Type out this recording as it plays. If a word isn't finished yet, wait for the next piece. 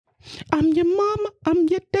I'm your mama, I'm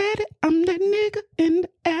your daddy, I'm that nigga in the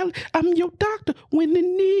alley. I'm your doctor when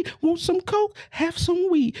in need. Want some coke, have some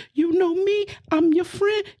weed. You know me, I'm your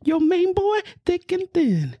friend, your main boy, thick and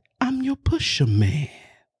thin. I'm your Pusherman.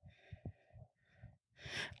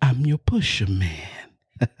 I'm your Pusherman.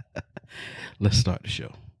 Let's start the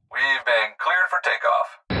show. We've been cleared for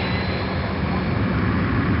takeoff.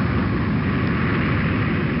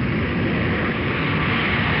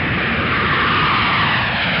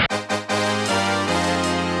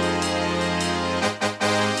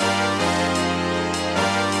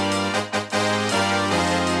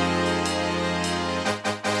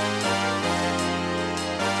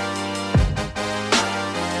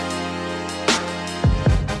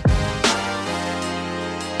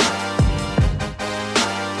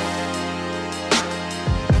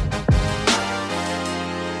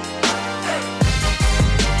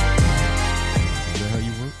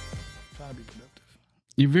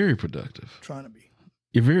 You're very productive. Trying to be.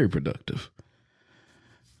 You're very productive.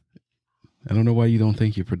 I don't know why you don't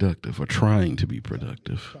think you're productive or trying to be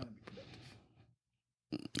productive. Trying to be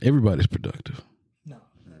productive. Everybody's productive. No,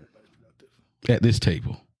 everybody's productive. At this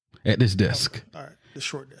table. At this desk. Okay. All right. The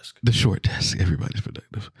short desk. The short desk. Everybody's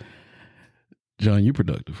productive. John, you're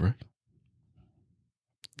productive, right?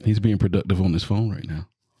 He's being productive on his phone right now.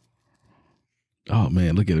 Oh,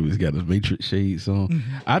 man, look at him. He's got his Matrix shades on.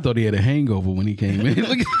 Mm-hmm. I thought he had a hangover when he came in.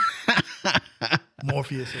 Look at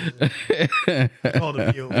Morpheus. Called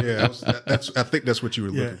him Yoda. Yeah, I think that's what you were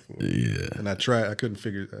looking for. Yeah. And I tried. I couldn't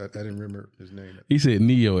figure I didn't remember his name. He said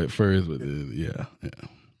Neo at first, but yeah.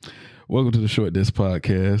 Welcome to the Theshortdesk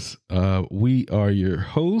Podcast. We are your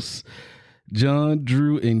hosts, John,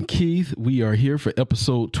 Drew, and Keith. We are here for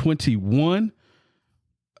episode 21.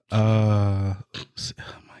 Oh, my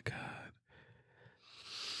God.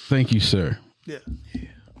 Thank you, sir. Yeah.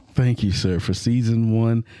 Thank you, sir, for season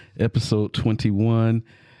 1, episode 21.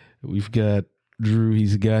 We've got Drew.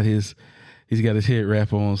 He's got his head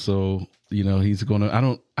wrap on, so he's gonna. I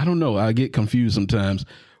don't know. I get confused sometimes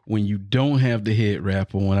when you don't have the head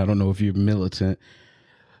wrap on. I don't know if you're militant,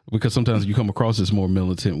 because sometimes you come across as more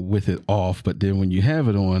militant with it off, but then when you have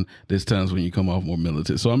it on, there's times when you come off more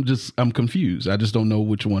militant. So I'm confused. I just don't know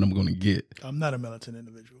which one I'm going to get. I'm not a militant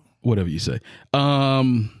individual. Whatever you say.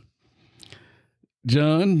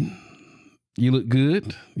 John, you look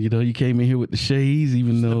good. You came in here with the shades,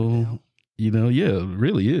 even though, it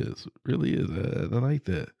really is. Really is. I like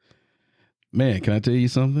that. Man, can I tell you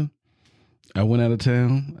something? I went out of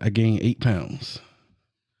town. I gained 8 pounds.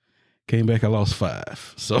 Came back, I lost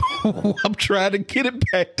 5. So I'm trying to get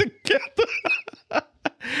it back together.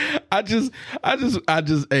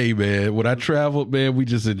 Hey, man, when I traveled, man, we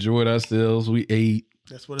just enjoyed ourselves. We ate.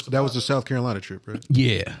 That's what it's about. That was the South Carolina trip, right?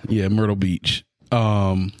 Yeah, Myrtle Beach.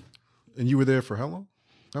 And you were there for how long?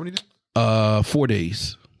 How many days? 4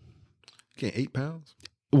 days. Gained 8 pounds?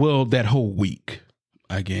 Well, that whole week,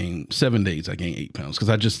 I gained 7 days. I gained 8 pounds because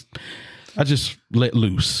I just let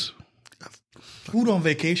loose. Food on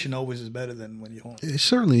vacation always is better than when you're home. It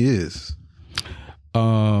certainly is.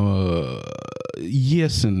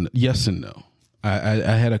 Yes and no.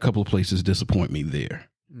 I had a couple of places disappoint me there.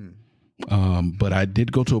 But I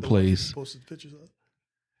did go to a place. Posted pictures of?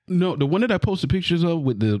 No, the one that I posted pictures of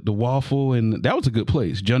with the waffle, and that was a good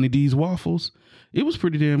place. Johnny D's Waffles. It was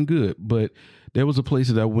pretty damn good. But there was a place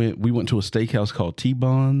that we went to a steakhouse called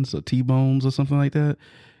T-Bones or something like that.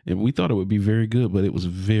 And we thought it would be very good, but it was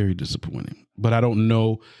very disappointing. But I don't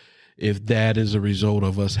know if that is a result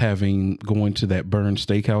of us going to that Burn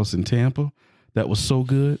Steakhouse in Tampa. That was so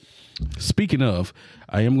good. Speaking of,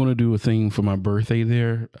 I am going to do a thing for my birthday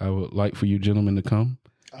there. I would like for you gentlemen to come.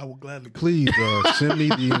 I will gladly go. Please send me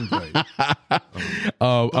the invite.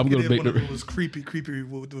 I'm going to make it was creepy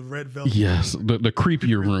with the red velvet. Yes, the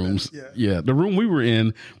creepier rooms. Yeah, the room we were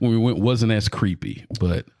in when we went wasn't as creepy,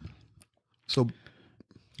 but so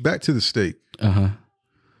back to the steak.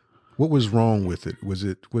 What was wrong with it? Was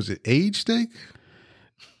it aged steak?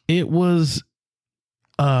 It was.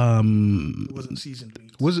 It wasn't seasoned.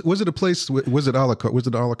 Was it a place? Was it a la carte? Was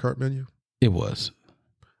it an a la carte menu? It was.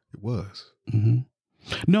 It was. Mm-hmm.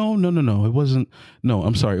 No. It wasn't. No,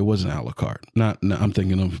 I'm sorry. It wasn't a la carte. No, I'm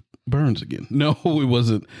thinking of Burns again. No, it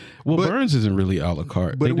wasn't. Well, Burns isn't really a la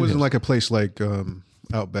carte. But it wasn't like a place like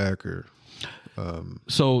Outback or.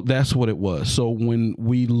 So that's what it was. So when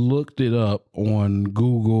we looked it up on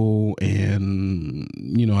Google and,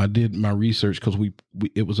 I did my research because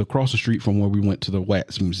it was across the street from where we went to the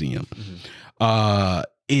Wax Museum.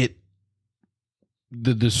 Mm-hmm.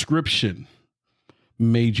 The description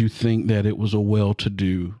made you think that it was a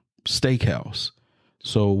well-to-do steakhouse.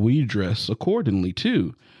 So we dressed accordingly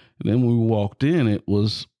too. And then when we walked in, it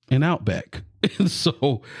was and Outback. And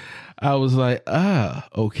so I was like,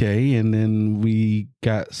 okay. And then we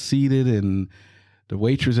got seated, and the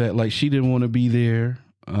waitress she didn't want to be there.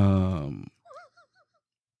 And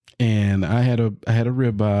I had a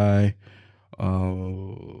ribeye.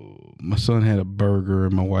 My son had a burger,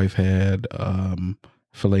 and my wife had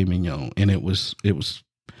filet mignon. And it was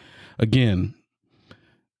again,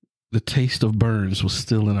 the taste of burns was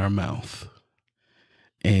still in our mouth.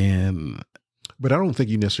 But I don't think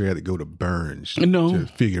you necessarily had to go to Burns to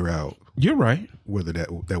figure out. You're right. Whether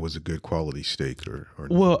that was a good quality steak or not.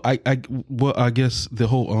 Well, I guess the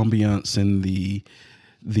whole ambiance and the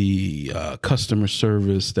customer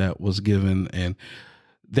service that was given, and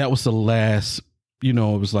that was the last. It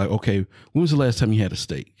was like, okay, when was the last time you had a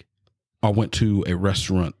steak? I went to a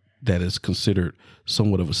restaurant that is considered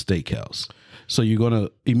somewhat of a steakhouse. So you're gonna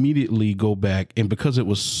immediately go back, and because it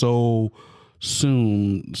was so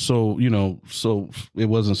soon, so it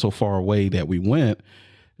wasn't so far away that we went,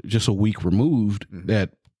 just a week removed,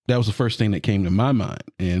 that was the first thing that came to my mind.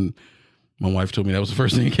 And my wife told me that was the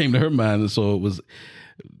first thing that came to her mind. And so it was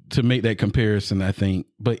to make that comparison, I think.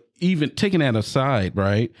 But even taking that aside,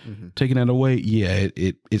 right? Taking that away, yeah,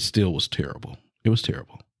 it still was terrible. It was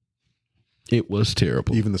terrible. It was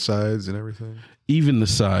terrible. Even the sides and everything? Even the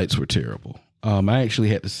sides were terrible. I actually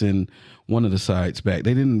had to send one of the sides back.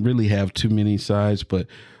 They didn't really have too many sides, but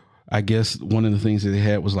I guess one of the things that they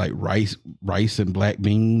had was like rice and black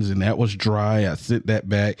beans, and that was dry. I sent that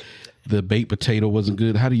back. The baked potato wasn't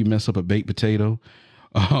good. How do you mess up a baked potato?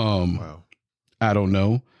 Wow. I don't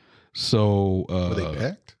know. So were they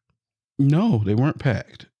packed? No, they weren't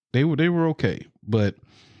packed. They were okay, but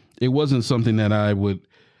it wasn't something that I would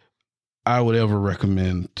ever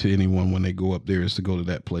recommend to anyone when they go up there, is to go to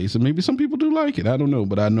that place. And maybe some people do like it. I don't know,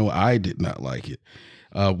 but I know I did not like it.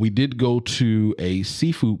 We did go to a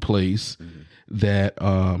seafood place that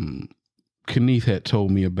Kenneth had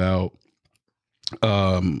told me about.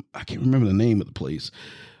 I can't remember the name of the place,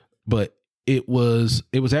 but it was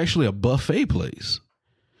actually a buffet place,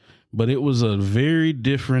 but it was a very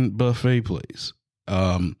different buffet place.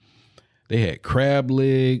 They had crab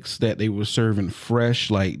legs that they were serving fresh.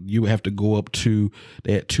 Like you have to go up to,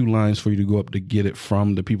 they had 2 lines for you to go up to get it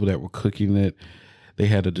from the people that were cooking it. They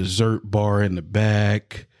had a dessert bar in the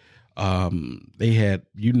back. They had,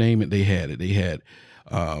 you name it, they had it. They had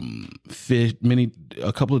fish,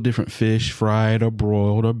 a couple of different fish, fried or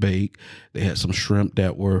broiled or baked. They had some shrimp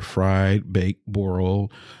that were fried, baked,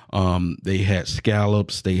 broiled. They had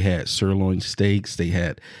scallops. They had sirloin steaks. They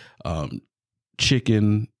had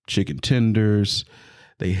chicken tenders.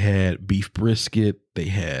 They had beef brisket. They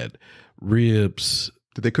had ribs.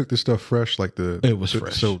 Did they cook this stuff fresh? It was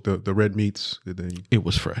fresh. So the red meats, did they? It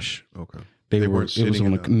was fresh. Okay. They weren't. It was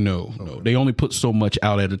on no. They only put so much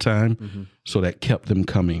out at a time, so that kept them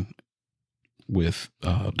coming with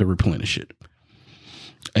the replenish it.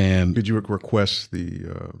 And did you request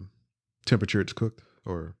the temperature it's cooked,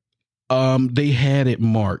 or? They had it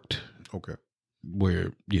marked. Okay.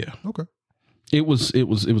 Where Okay. It was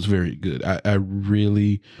very good. I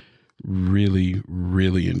really, really,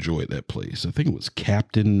 really enjoyed that place. I think it was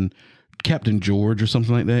Captain George or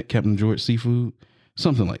something like that. Captain George Seafood,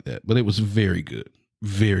 something like that. But it was very good,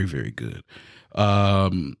 very, very good.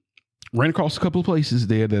 Ran across a couple of places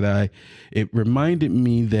there that it reminded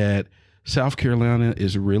me that South Carolina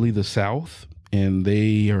is really the South, and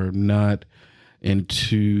they are not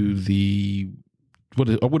into what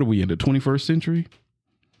are we in, the 21st century?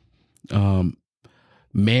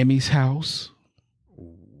 Mammy's House.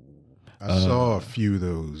 I saw a few of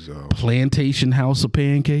those. Plantation House of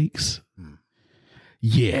Pancakes.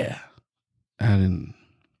 Yeah. I didn't.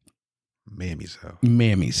 Mammy's House.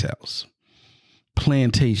 Mammy's House.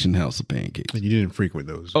 Plantation House of Pancakes. And you didn't frequent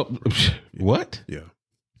those? Oh, what? Yeah.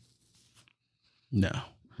 No.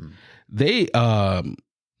 They, the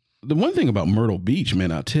one thing about Myrtle Beach,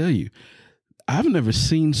 man, I'll tell you, I've never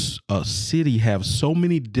seen a city have so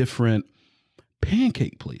many different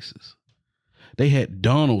pancake places. They had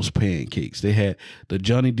Donald's Pancakes. They had the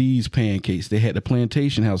Johnny D's Pancakes. They had the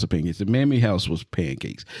Plantation House of Pancakes. The Mammy House was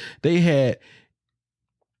Pancakes. They had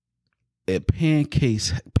a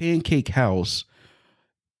pancake house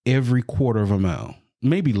every quarter of a mile,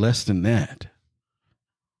 maybe less than that,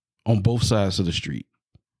 on both sides of the street.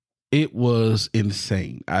 It was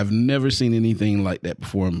insane. I've never seen anything like that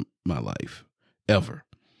before in my life, ever.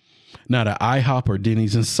 Not an IHOP or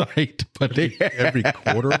Denny's in sight, but they every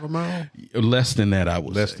quarter of a mile? Less than that, I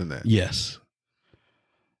would Less say. than that? Yes.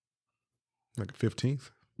 Like a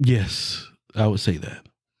 15th? Yes, I would say that.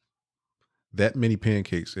 That many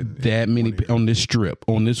pancakes? On this strip,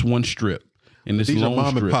 on this one strip. in this These are long mom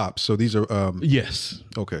strip. and pops. So these are Yes,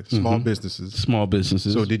 okay, small businesses. small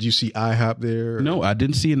businesses. So did you see IHOP there? No, I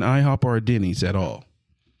didn't see an IHOP or a Denny's at all.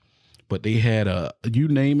 But they had you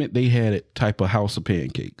name it, they had a type of house of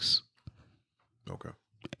pancakes. Okay.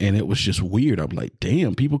 And it was just weird. I'm like,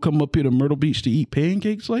 damn, people come up here to Myrtle Beach to eat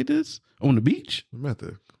pancakes like this on the beach?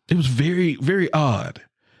 It was very, very odd.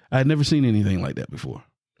 I had never seen anything like that before.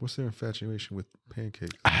 What's their infatuation with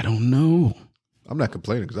pancakes? I don't know. I'm not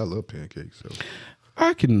complaining because I love pancakes. So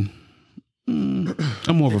I can.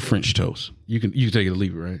 I'm more of a French toast. You can take it or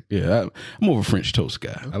leave it, right? Yeah, I'm more of a French toast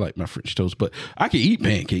guy. I like my French toast, but I can eat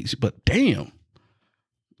pancakes. But damn,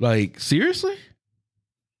 like seriously,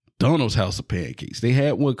 Donald's House of Pancakes. They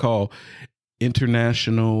had one called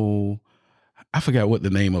International. I forgot what the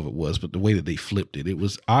name of it was, but the way that they flipped it, it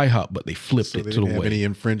was IHOP, but they flipped it to the way. Any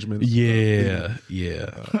infringements? Yeah.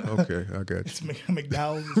 Okay, I got you. It's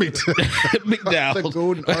McDowell's. McDowell's. The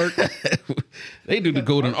Golden Arch. They do the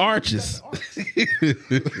Golden Arches.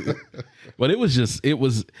 But it was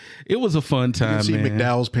a fun time. You see man.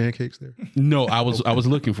 McDowell's pancakes there? No, I was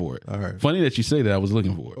looking for it. All right. Funny that you say that. I was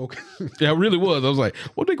looking for it. Okay. Yeah, I really was. I was like,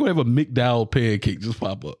 what they gonna have a McDowell pancake just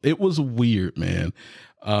pop up? It was weird, man.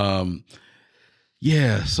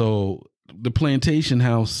 Yeah, so the Plantation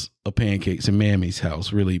House of Pancakes and Mammy's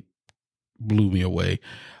house really blew me away.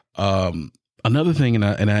 Another thing, and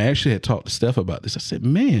I actually had talked to Steph about this. I said,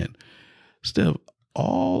 man, Steph,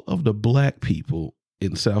 all of the black people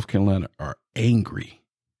in South Carolina are angry.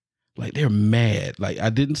 Like they're mad. Like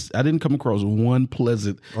I didn't come across one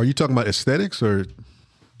pleasant. Are you talking about aesthetics or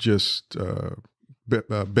just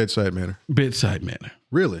bedside manner? Bedside manner.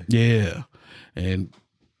 Really? Yeah. And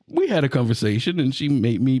we had a conversation and she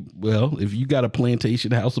made me, well, if you got a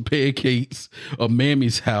Plantation House of Pancakes, a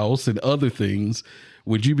Mammy's house and other things,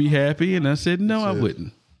 would you be happy? And I said, no, I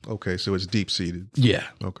wouldn't. Okay. So it's deep seated. Yeah.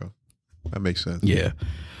 Okay. That makes sense. Yeah.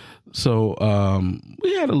 So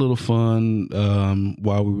we had a little fun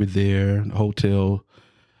while we were there. The hotel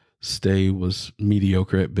stay was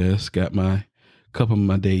mediocre at best. Got my couple of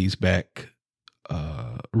my days back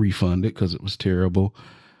refunded because it was terrible.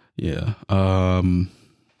 Yeah.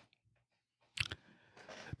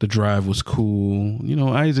 The drive was cool. You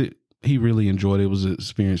know, Isaac, he really enjoyed it. It was an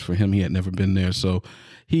experience for him. He had never been there, so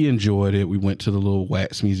he enjoyed it. We went to the little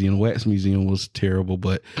wax museum. The wax museum was terrible,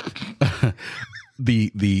 but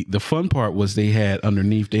the fun part was they had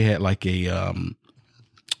underneath, they had like a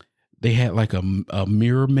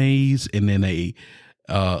mirror maze and then a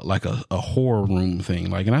horror room thing.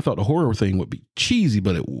 Like, and I thought the horror thing would be cheesy,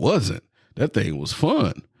 but it wasn't. That thing was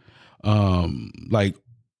fun. Like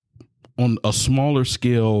on a smaller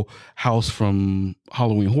scale house from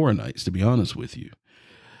Halloween Horror Nights, to be honest with you.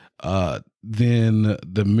 Then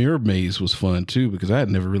the mirror maze was fun too, because I had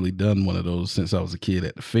never really done one of those since I was a kid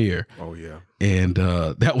at the fair. Oh yeah. And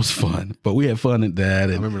that was fun, but we had fun at that.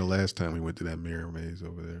 And I remember the last time we went to that mirror maze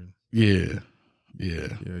over there. Yeah.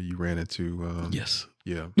 You ran into yes.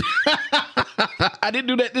 Yeah. I didn't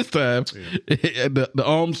do that this time. Yeah. The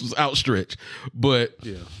arms was outstretched, but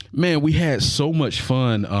yeah, man, we had so much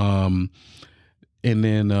fun. And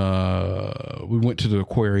then we went to the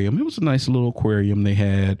aquarium. It was a nice little aquarium they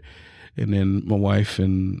had. And then my wife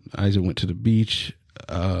and Isaac went to the beach.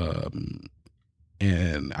 And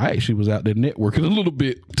I actually was out there networking a little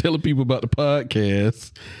bit, telling people about the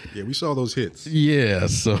podcast. Yeah, we saw those hits. Yeah,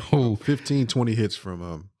 so 15, 20 hits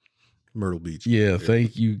from Myrtle Beach. Yeah,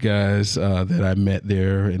 thank you guys that I met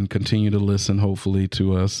there and continue to listen, hopefully,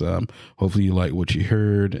 to us. Hopefully you like what you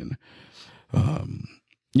heard. And,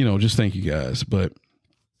 just thank you guys. But,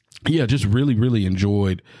 yeah, just really, really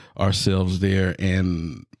enjoyed ourselves there.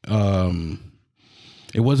 And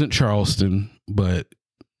it wasn't Charleston, but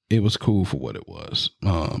it was cool for what it was.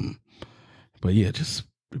 But yeah, just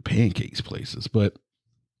pancakes places. But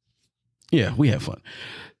yeah, we had fun.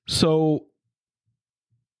 So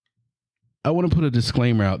I want to put a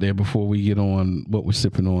disclaimer out there before we get on what we're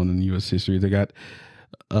sipping on in U.S. history. They got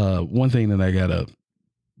one thing that I got to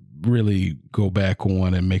really go back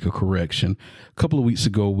on and make a correction. A couple of weeks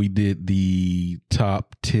ago, we did the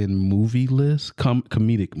top 10 movie list,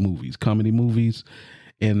 comedy movies.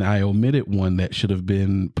 And I omitted one that should have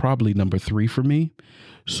been probably number 3 for me.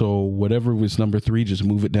 So whatever was number 3, just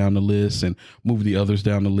move it down the list and move the others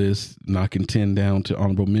down the list, knocking 10 down to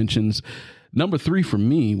honorable mentions. Number 3 for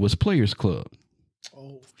me was Players Club.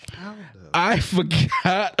 Oh, I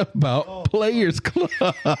forgot about Players Club.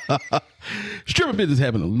 Stripper business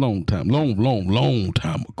happened a long time ago.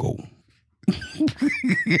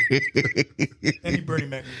 Any Bernie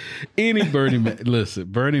Mac.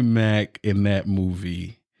 Listen, Bernie Mac in that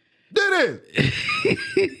movie did it.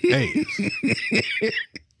 Hey,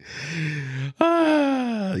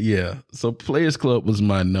 Yeah. So Players Club was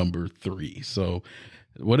my number 3. So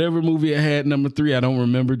whatever movie I had number 3, I don't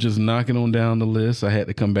remember, just knocking on down the list. I had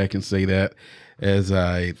to come back and say that as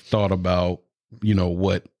I thought about,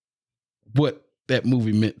 what that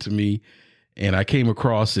movie meant to me. And I came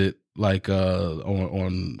across it like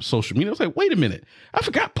on social media. I was like, wait a minute, I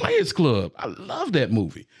forgot Players Club. I love that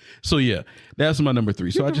movie. So yeah, that's my number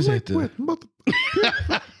 3. So I just had to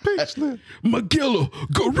Magilla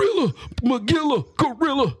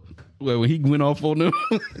Gorilla. Well, when he went off on them,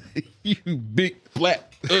 you big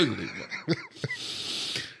flat ugly.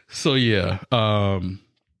 So yeah.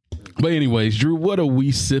 But anyways, Drew, what are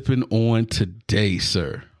we sipping on today,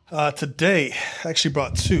 sir? Today, I actually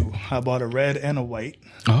brought 2. I bought a red and a white.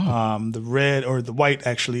 The red or the white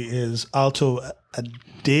actually is Alto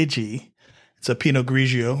Adige. It's a Pinot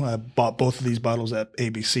Grigio. I bought both of these bottles at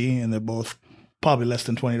ABC, and they're both probably less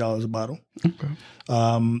than $20 a bottle. Okay.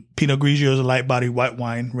 Pinot Grigio is a light body white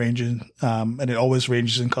wine, ranging, and it always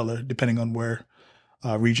ranges in color depending on where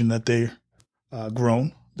region that they're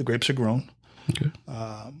grown. The grapes are grown. Okay.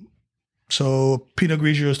 So Pinot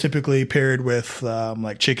Grigio is typically paired with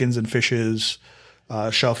like chickens and fishes,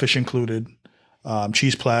 shellfish included,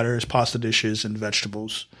 cheese platters, pasta dishes, and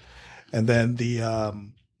vegetables. And then the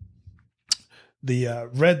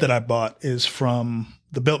red that I bought is from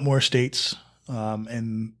the Biltmore Estates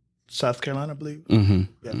in South Carolina, I believe. Mm-hmm.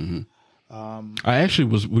 Yeah. Mm-hmm. I actually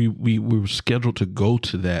we were scheduled to go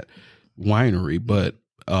to that winery, but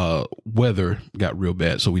weather got real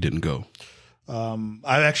bad, so we didn't go.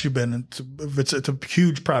 I've actually been. It's a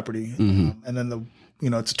huge property, and then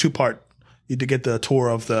it's a 2-part. You to get the tour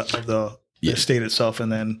of the estate itself, and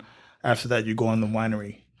then after that you go on the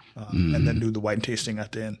winery, and then do the wine tasting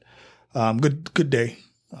at the end. Good day.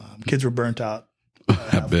 Kids were burnt out.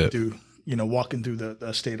 I bet. Walking through the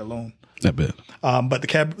estate alone. I bet. But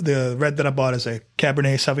the red that I bought is a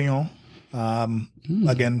Cabernet Sauvignon.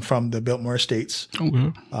 Again from the Biltmore Estates.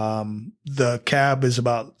 Okay. The cab is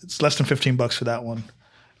it's less than $15 for that one,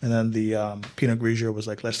 and then the Pinot Grigio was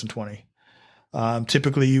like less than 20.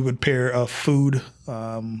 Typically, you would pair a food.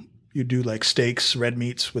 You do like steaks, red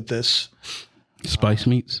meats with this. Spice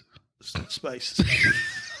meats. Spice.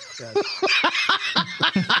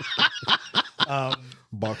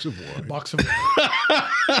 Box of wine.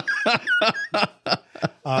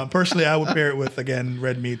 Personally, I would pair it with, again,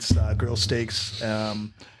 red meats, grilled steaks.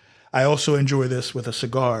 I also enjoy this with a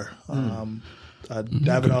cigar, a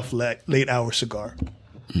Davidoff late hour cigar.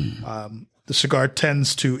 The cigar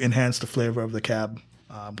tends to enhance the flavor of the cab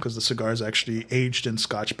because the cigar is actually aged in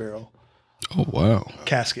Scotch barrel. Oh, wow.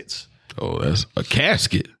 Caskets. Oh, that's a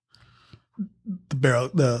casket. The barrel,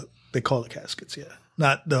 they call it caskets, yeah.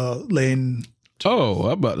 Not the lane. Oh,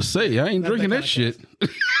 I'm about to say, I ain't drinking that shit.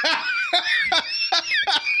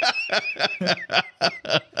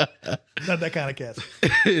 Not that kind of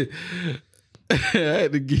casket. I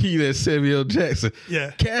had to give you that Samuel Jackson.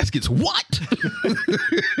 Yeah. Caskets, what?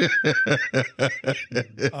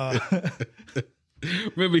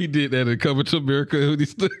 Remember he did that in Coming to America when he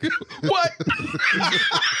stood. What?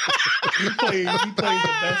 he plays the best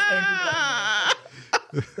angry black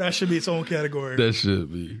man. That should be its own category. That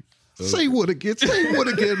should be. Say what again? Say what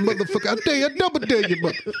again, motherfucker? I dare you, double dare you,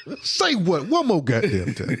 mother. Say what? One more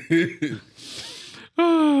goddamn time.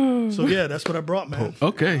 So yeah, that's what I brought, man.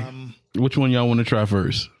 Okay. Which one y'all want to try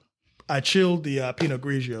first? I chilled the Pinot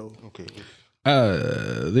Grigio. Okay.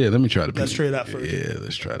 Yeah, let me try the. Let's try that first. Yeah,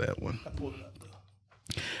 let's try that one. I pulled it up.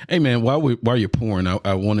 Hey man, while you're pouring,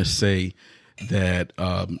 I want to say that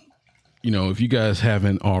if you guys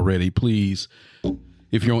haven't already, please,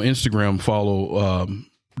 if you're on Instagram, follow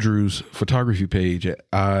Drew's photography page at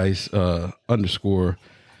eyes_have_it.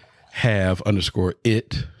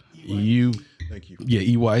 You, thank you. Yeah,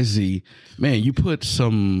 EYZ. Man, you put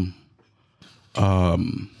some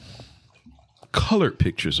colored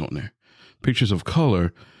pictures on there. Pictures of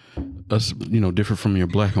color, different from your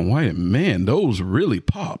black and white. Man, those really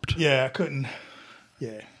popped. Yeah, I couldn't.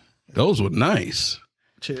 Yeah. Those were nice.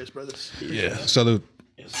 Cheers, brothers. Yeah. Salute.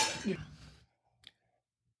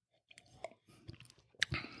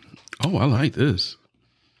 Oh, I like this.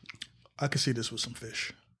 I can see this with some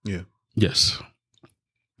fish. Yeah. Yes.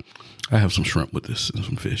 I have some shrimp with this and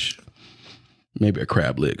some fish. Maybe a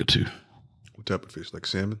crab leg or two. What type of fish? Like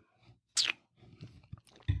salmon?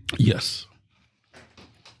 Yes.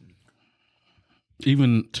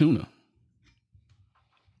 Even tuna.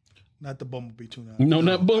 Not the bumblebee tuna. No,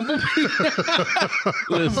 not bumblebee.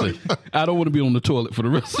 Listen, I don't want to be on the toilet for the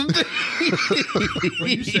rest of the day. When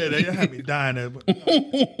you said that, you had me dying there.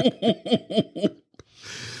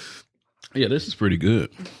 Yeah, this is pretty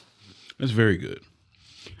good. It's very good.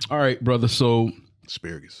 All right, brother. So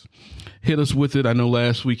Asparagus. Hit us with it. I know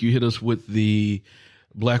last week you hit us with the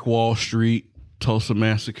Black Wall Street Tulsa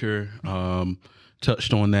Massacre.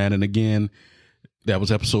 Touched on that. And again, that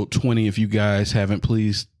was episode 20. If you guys haven't,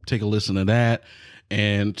 please take a listen to that.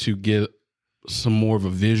 And to get some more of a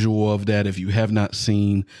visual of that, if you have not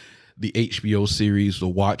seen the HBO series The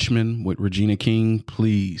Watchmen with Regina King,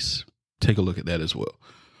 please take a look at that as well.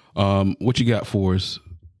 What you got for us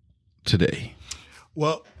today?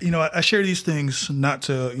 Well, I share these things not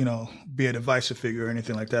to, be a divisive figure or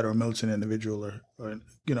anything like that, or a militant individual or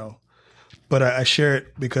but I share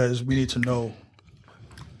it because we need to know,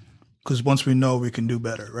 because once we know, we can do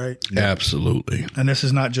better, right? Absolutely. And this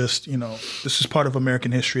is not just, this is part of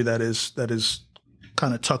American history that is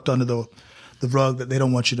kind of tucked under the rug that they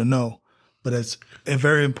don't want you to know. But it's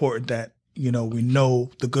very important that, we know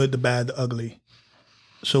the good, the bad, the ugly,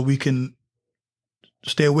 so we can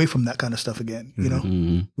stay away from that kind of stuff again.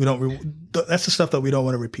 Mm-hmm. We don't. That's the stuff that we don't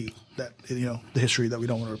want to repeat. That the history that we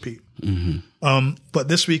don't want to repeat. Mm-hmm. But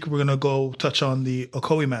this week we're gonna go touch on the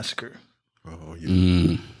Ocoee massacre. Oh yeah.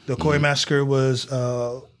 Mm-hmm. The Ocoee massacre was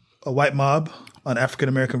a white mob on African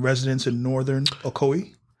American residents in northern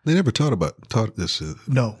Ocoee. They never taught this.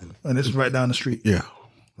 No, and this is right down the street. Yeah.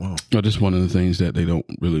 Wow. Oh, just one of the things that they don't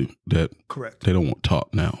really Correct. They don't want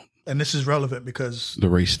taught now. And this is relevant because The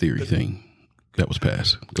race theory thing that was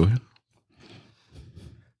passed. Go ahead.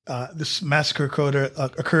 This massacre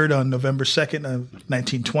occurred on November 2nd of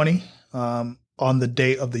 1920, on the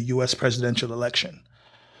day of the U.S. presidential election.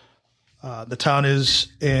 The town is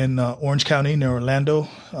in Orange County near Orlando.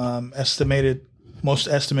 Most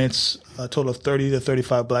estimates a total of 30 to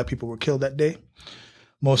 35 black people were killed that day.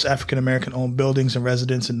 Most African-American owned buildings and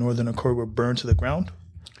residents in northern Ocoee were burned to the ground.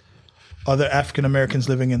 Other African-Americans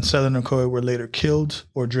living in southern Ocoee were later killed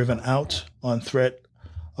or driven out on threat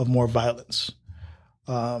of more violence.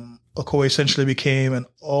 Ocoee essentially became an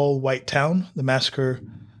all-white town. The massacre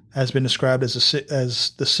has been described as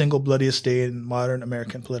the single bloodiest day in modern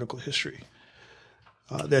American political history.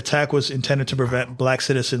 The attack was intended to prevent black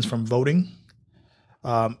citizens from voting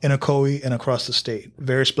in Ocoee and across the state.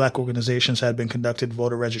 Various black organizations had been conducting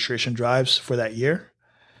voter registration drives for that year.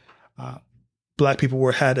 Black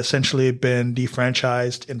people had essentially been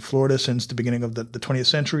defranchised in Florida since the beginning of the 20th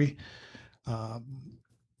century.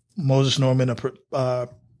 Moses Norman, a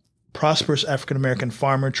prosperous African-American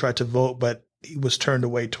farmer, tried to vote, but he was turned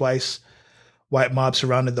away twice. White mob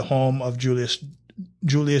surrounded the home of Julius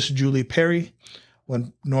Julie Perry, where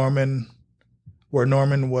Norman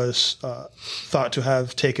was thought to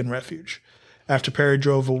have taken refuge. After Perry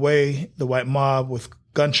drove away, the white mob, with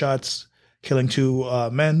gunshots, killing 2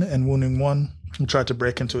 men and wounding 1 who tried to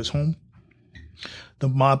break into his home. The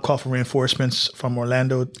mob called for reinforcements from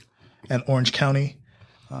Orlando and Orange County.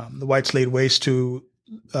 The whites laid waste to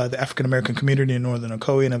the African-American community in northern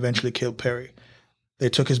Ocoee and eventually killed Perry. They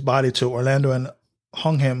took his body to Orlando and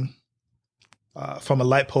hung him from a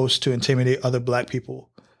light post to intimidate other black people.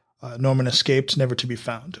 Norman escaped, never to be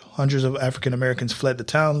found. Hundreds of African-Americans fled the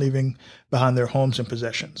town, leaving behind their homes and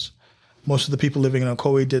possessions. Most of the people living in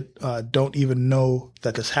Ocoee don't even know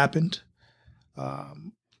that this happened.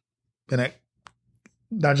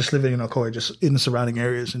 Not just living in Ocoee, just in the surrounding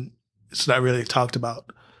areas, and it's not really talked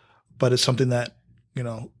about, but it's something that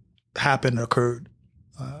happened, occurred.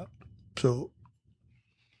 So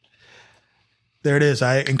there it is.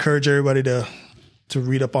 I encourage everybody to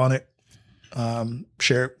read up on it,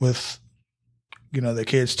 share it with their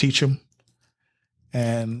kids, teach them,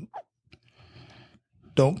 and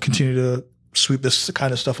don't continue to sweep this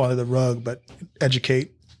kind of stuff under the rug, but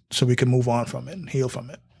educate so we can move on from it and heal from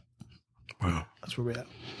it. Wow. That's where we're at.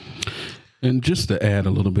 And just to add a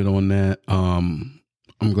little bit on that, I'm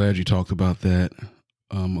glad you talked about that.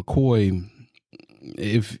 McCoy, and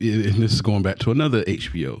this is going back to another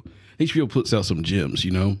HBO. HBO puts out some gems,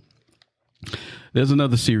 There's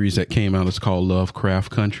another series that came out. It's called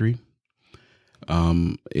Lovecraft Country.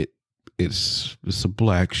 It's a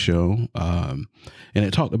black show, and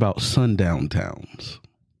it talked about sundown towns.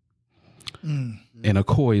 And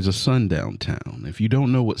Ocoee is a sundown town. If you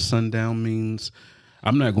don't know what sundown means,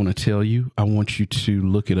 I'm not going to tell you. I want you to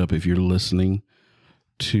look it up if you're listening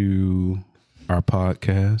to our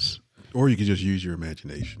podcast. Or you can just use your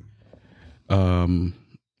imagination.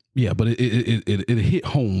 Yeah, but it hit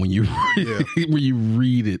home when you when you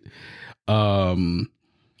read it.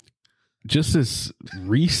 Just as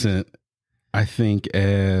recent, I think,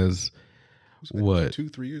 as what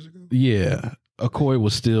 2-3 years ago. Yeah, Ocoee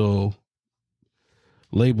was still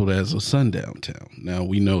labeled as a sundown town. Now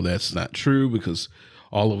we know that's not true because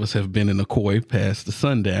all of us have been in Ocoee past the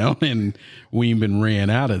sundown, and we ain't been ran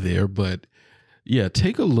out of there. But yeah,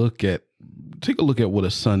 take a look at what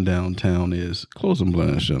a sundown town is. Close them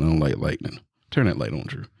blinds shut. I don't like lightning. Turn that light on,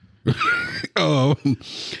 Drew.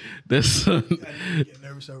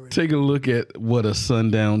 Take a look at what a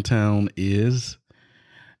sundown town is.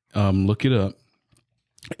 Look it up.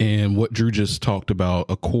 And what Drew just talked about,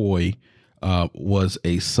 Akoi, was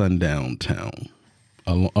a sundown town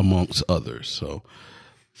amongst others. So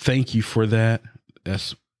thank you for that.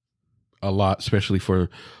 That's a lot, especially for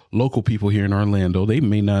local people here in Orlando. They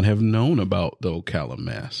may not have known about the Ocala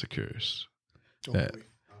massacres.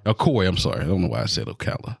 Akoi, I'm sorry. I don't know why I said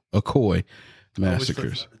Ocala. Akoi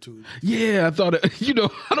massacres. Yeah, I thought I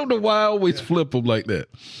don't know why I always flip them like that.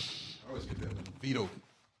 I always get that one. Vito.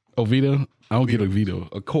 Oh, Vito? I don't get a Vito.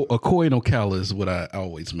 Akoi and Ocala is what I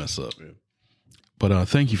always mess up. Yeah. But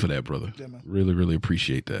thank you for that, brother. Yeah, really, really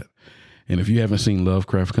appreciate that. And if you haven't seen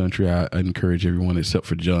Lovecraft Country, I encourage everyone except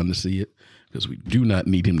for John to see it, because we do not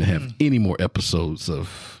need him to have any more episodes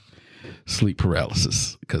of sleep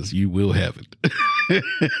paralysis, because you will have it.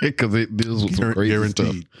 Because it deals with some crazy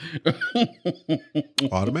guaranteed stuff.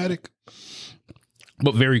 Automatic.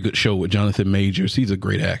 But very good show with Jonathan Majors. He's a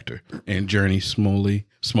great actor. And Journey Smollett.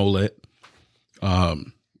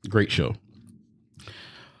 Great show.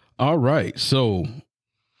 All right. So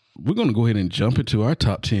we're going to go ahead and jump into our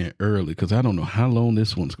top 10 early, because I don't know how long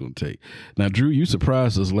this one's going to take. Now, Drew, you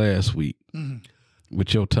surprised us last week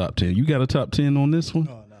with your top 10. You got a top 10 on this one?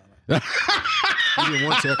 Oh, no. You didn't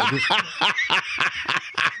want to after this.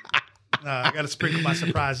 I got to sprinkle my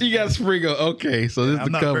surprises. You got to sprinkle. Okay, so this is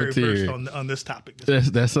the cover tier. I'm not very versed on this topic.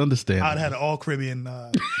 That's understandable. I'd had an all Caribbean.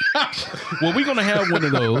 Well, we're gonna have one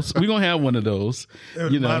of those. My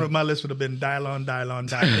list would have been Dylon.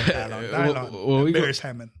 Barris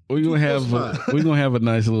Hammond. We're gonna have a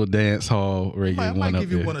nice little dance hall reggae I one might up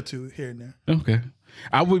give you there. one or two here and there. Okay,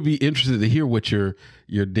 I would be interested to hear what your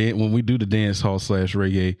when we do the dance hall /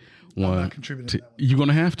 reggae one. I'm not contributing to that one. You're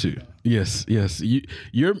gonna have to. Yes.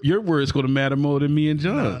 Your word's gonna matter more than me and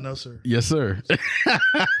John. No, sir. Yes, sir.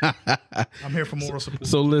 I'm here for moral support.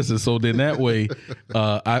 So listen. So then that way,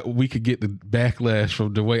 we could get the backlash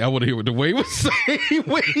from Dwayne. I want to hear what Dwayne was saying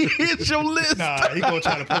when he hits your list. Nah, he gonna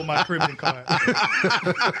try to pull my Caribbean card.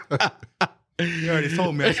 You already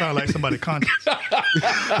told me I sound like somebody conscious.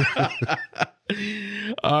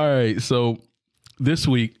 All right. So this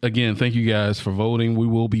week, again, thank you guys for voting. We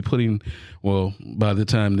will be putting, by the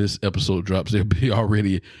time this episode drops, there'll be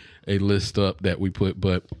already a list up that we put.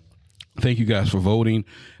 But thank you guys for voting.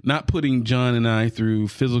 Not putting John and I through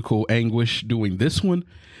physical anguish doing this one.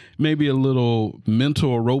 Maybe a little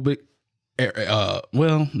mental aerobic.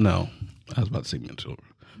 No. I was about to say mental.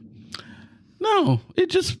 No,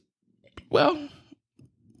 it just, what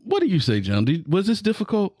do you say, John? Was this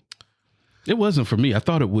difficult? It wasn't for me. I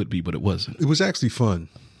thought it would be, but it wasn't. It was actually fun.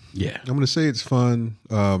 Yeah. I'm going to say it's fun.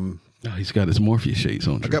 He's got his Morpheus shades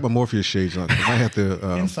on. I got my Morpheus shades on. I might have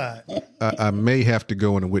to. Inside. I may have to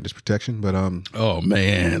go into witness protection, but oh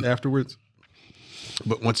man, afterwards.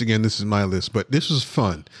 But once again, this is my list. But this was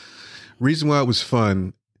fun. Reason why it was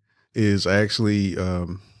fun is I actually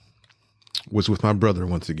was with my brother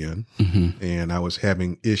once again, and I was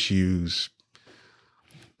having issues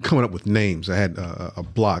coming up with names. I had a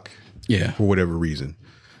block. Yeah. For whatever reason.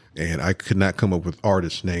 And I could not come up with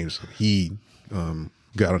artist names. So he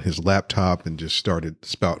got on his laptop and just started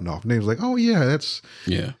spouting off names like, oh, yeah, that's.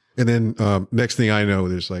 Yeah. And then next thing I know,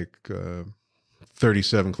 there's like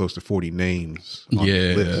 37, close to 40 names on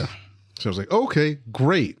the list. So I was like, okay,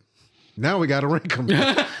 great. Now we got to rank them.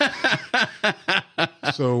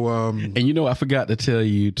 So, and I forgot to tell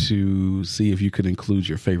you to see if you could include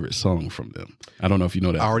your favorite song from them. I don't know if you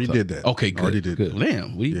know that. I already did that. Okay, good. Already did good. that.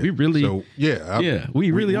 Damn, we really. So,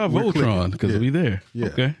 we really are we're Voltron because we there. Yeah.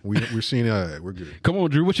 Okay. We're seeing we're good. Come on,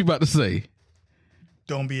 Drew. What you about to say?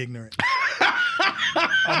 Don't be ignorant.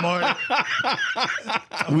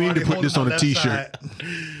 We need to put this on a t-shirt.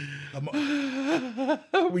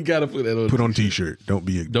 We got to put that on. Put on a t-shirt. Don't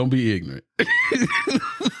be ignorant. Don't be ignorant.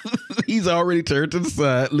 He's already turned to the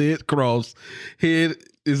side, lid crossed, head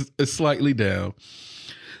is slightly down.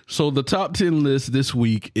 So the top 10 list this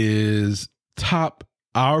week is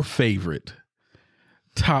our favorite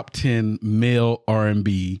top 10 male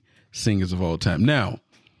R&B singers of all time. Now,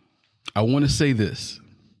 I want to say this.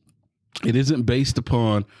 It isn't based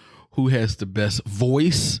upon who has the best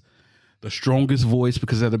voice, the strongest voice,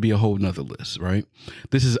 because that'll be a whole nother list, right?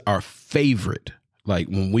 This is our favorite. Like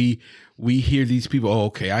when we hear these people,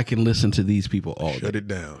 okay, I can listen to these people all day. Shut it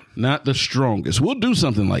down. Not the strongest. We'll do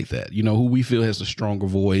something like that. Who we feel has the stronger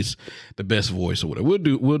voice, the best voice or whatever.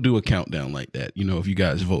 We'll do a countdown like that, if you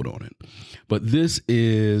guys vote on it. But this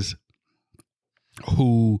is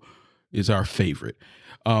who is our favorite.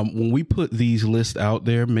 When we put these lists out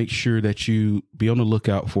there, make sure that you be on the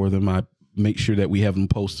lookout for them. I make sure that we have them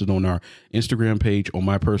posted on our Instagram page, on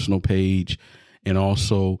my personal page, and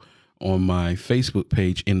also on my Facebook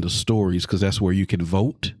page in the stories, because that's where you can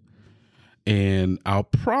vote. And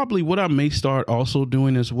what I may start also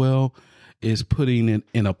doing as well is putting it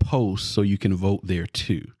in a post so you can vote there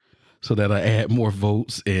too, so that I add more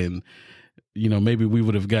votes. And, maybe we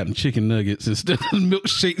would have gotten chicken nuggets instead of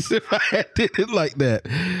milkshakes if I had did it like that.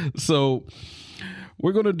 So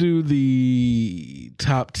we're going to do the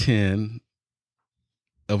top 10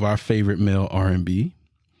 of our favorite male R&B.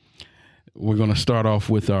 We're going to start off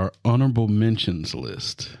with our honorable mentions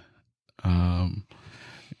list.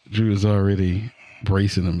 Drew is already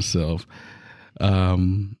bracing himself.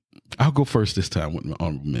 I'll go first this time with my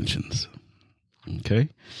honorable mentions. Okay.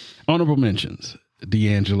 Honorable mentions: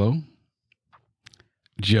 D'Angelo,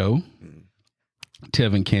 Joe,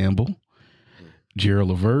 Tevin Campbell, Gerald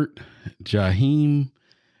Levert, Jaheim,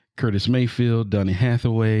 Curtis Mayfield, Donny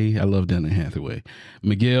Hathaway. I love Donny Hathaway.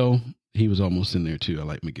 Miguel, he was almost in there too. I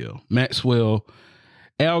like Miguel. Maxwell,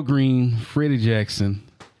 Al Green, Freddie Jackson.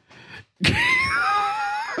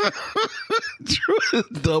 Drew is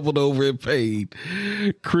doubled over and paid.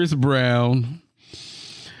 Chris Brown,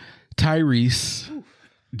 Tyrese,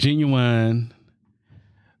 Genuine,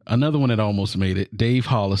 another one that almost made it, Dave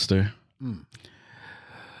Hollister,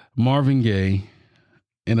 Marvin Gaye,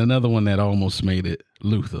 and another one that almost made it,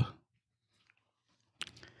 Luther.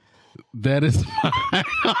 That is my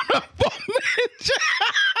honorable mention.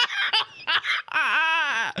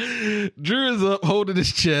 Drew is up holding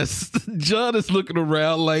his chest. John is looking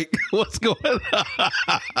around like, what's going on?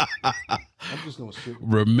 I'm just gonna sit.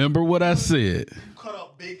 Remember what I said. You cut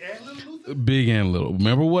out Big and Little Luther? Big and Little.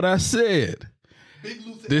 Remember what I said. Big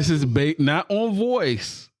Luther. This is not on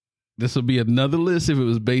voice. This would be another list if it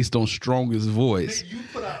was based on strongest voice. You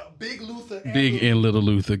put out Big Luther and Big and Little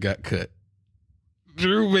Luther got cut.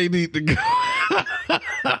 Drew may need to go.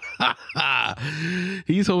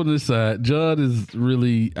 He's holding his side. John is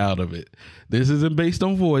really out of it. This isn't based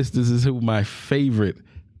on voice. This is who my favorite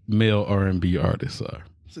male R&B artists are.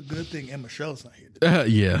 It's a good thing Emma Michelle's not here today.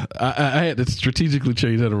 Yeah, I had to strategically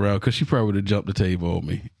change that around because she probably would have jumped the table on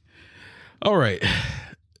me. All right,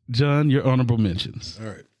 John, your honorable mentions. All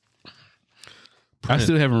right. I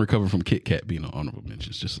still haven't recovered from Kit Kat being on honorable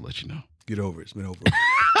mentions, just to let you know. Get over it. It's been over.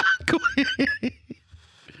 Go ahead.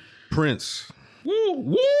 Prince.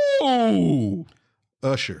 Woo! Woo!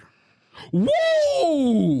 Usher.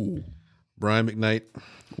 Woo! Brian McKnight.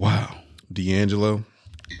 Wow. D'Angelo.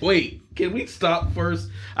 Wait, can we stop first?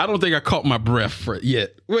 I don't think I caught my breath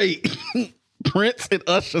yet. Wait. Prince and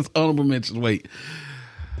Usher's honorable mentions. Wait.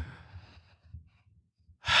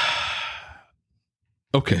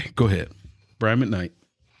 Okay, go ahead. Brian McKnight.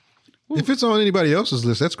 If it's on anybody else's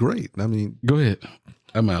list, that's great. I mean, go ahead.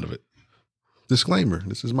 I'm out of it. Disclaimer,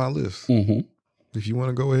 this is my list. Mm-hmm. If you want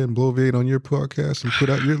to go ahead and bloviate on your podcast and put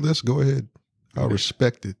out your list, go ahead. I'll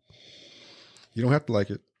respect it. You don't have to like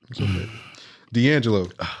it. It's okay. D'Angelo.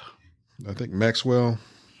 I think Maxwell.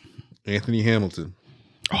 Anthony Hamilton.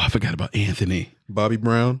 Oh, I forgot about Anthony. Bobby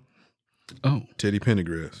Brown. Oh. Teddy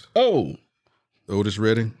Pendergrass. Oh. Otis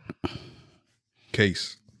Redding.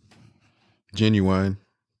 Case. Genuine.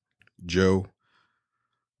 Joe.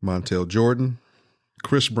 Montel Jordan.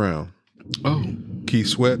 Chris Brown. Oh. Keith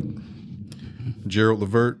Sweat. Gerald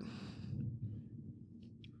Levert.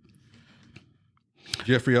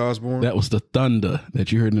 Jeffrey Osborne. That was the thunder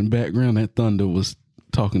that you heard in the background. That thunder was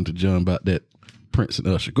talking to John about that Prince and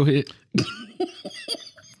Usher. Go ahead.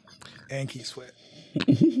 And Keith Sweat.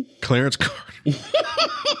 Clarence Carter.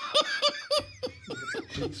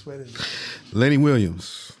 Keith Sweat is... Lenny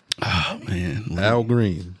Williams. Oh, man. Al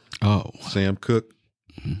Green. Oh. Sam Cooke.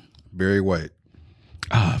 Barry White.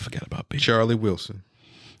 Ah, I forgot about Baby. Charlie Wilson.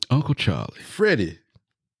 Uncle Charlie. Freddie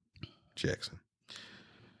Jackson.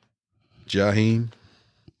 Jaheim.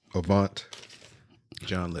 Avant.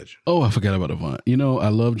 John Legend. Oh, I forgot about Avant. You know, I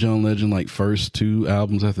love John Legend. Like first two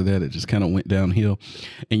albums after that, it just kind of went downhill.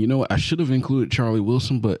 And you know what? I should have included Charlie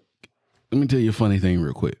Wilson, but let me tell you a funny thing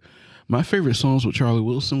real quick. My favorite songs with Charlie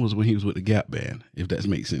Wilson was when he was with the Gap Band, if that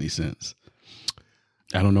makes any sense.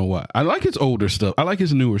 I don't know why. I like his older stuff. I like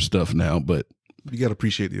his newer stuff now, but you got to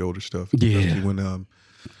appreciate the older stuff. Yeah. Especially when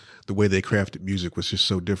the way they crafted music was just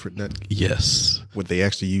so different. That yes. When they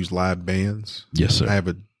actually used live bands. Yes, sir. I have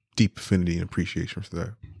a deep affinity and appreciation for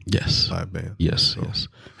that. Yes. Live band. Yes, so yes.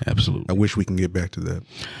 Absolutely. I wish we can get back to that.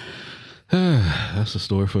 That's a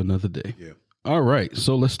story for another day. Yeah. All right.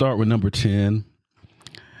 So let's start with number 10.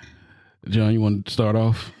 John, you want to start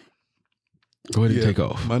off? Go ahead and take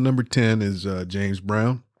off. My number 10 is James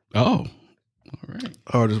Brown. Oh, all right.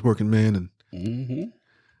 Hardest working man in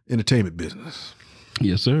entertainment business.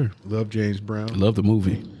 Yes, sir. Love James Brown. Love the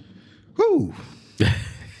movie. Woo.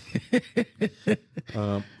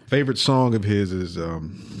 Favorite song of his is,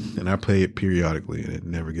 and I play it periodically, and it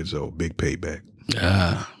never gets old. Big Payback.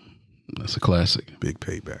 Ah, that's a classic. Big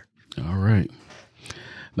Payback. All right.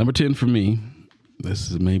 Number 10 for me.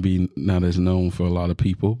 This is maybe not as known for a lot of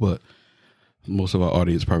people, but most of our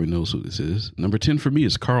audience probably knows who this is. Number 10 for me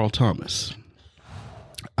is Carl Thomas.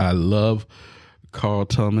 I love Carl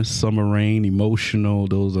Thomas, Summer Rain, Emotional.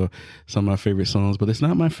 Those are some of my favorite songs, but it's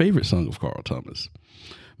not my favorite song of Carl Thomas.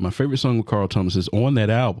 My favorite song of Carl Thomas is on that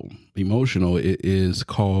album, Emotional. It is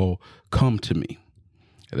called Come to Me.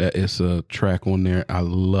 That is a track on there. I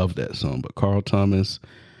love that song. But Carl Thomas,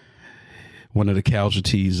 one of the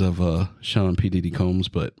casualties of Sean P. Diddy Combs,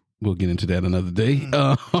 but we'll get into that another day.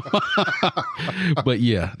 But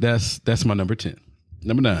yeah, that's my number 10.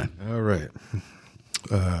 Number 9. All right.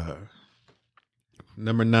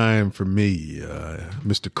 Number 9 for me,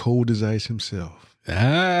 Mr. Cold as Ice himself.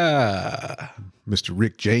 Mr.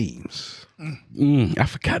 Rick James. I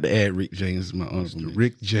forgot to add Rick James as my honorable mention.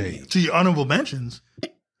 Rick James. To your honorable mentions.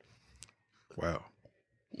 Wow.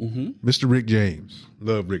 Mr. Rick James.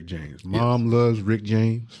 Love Rick James. Mom loves Rick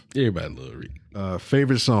James. Everybody love Rick.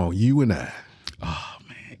 Favorite song, You and I. Oh,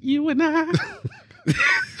 man. You and I.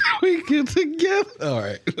 We get together. All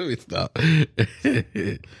right. Let me stop.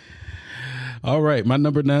 All right. My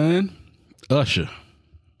number 9, Usher.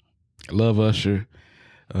 I love Usher.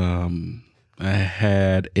 I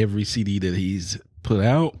had every CD that he's put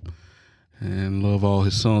out and love all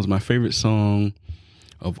his songs. My favorite song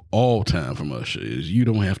of all time from Usher is You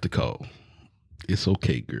Don't Have to Call. It's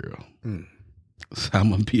okay, girl. So I'm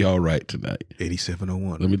going to be all right tonight.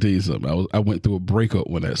 8701. Let me tell you something. I went through a breakup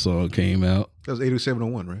when that song came out. That was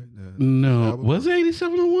 8701, right? No. album? Was it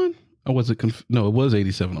 8701? Or was it? No, it was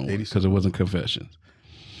 8701 because it wasn't Confessions.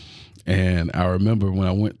 And I remember when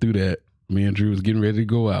I went through that, me and Drew was getting ready to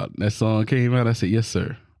go out. That song came out. I said, yes,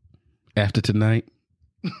 sir. After tonight.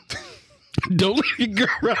 Don't let your girl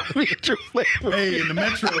around me at your flavor. Hey, in the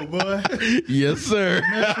Metro, boy. Yes, sir.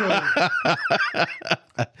 Metro.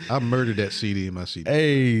 I murdered that CD in my CD.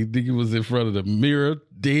 Hey, nigga was in front of the mirror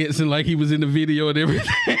dancing like he was in the video and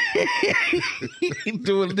everything.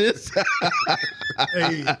 Doing this.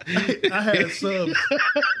 Hey, I had subs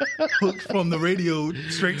hooked from the radio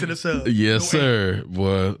straight to the sub. Yes, sir.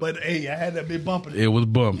 Boy. But hey, I had that big bumping. It was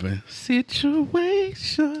bumping.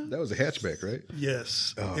 Situation. That was a hatchback, right?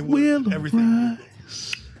 Yes. Oh. It was everything.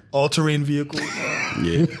 All-terrain vehicle.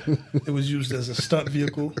 Yeah. It was used as a stunt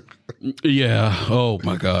vehicle. Yeah. Oh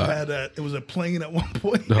my I God. had it was a plane at one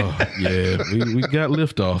point. Oh yeah. We got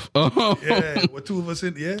liftoff. Oh Yeah, with 2 of us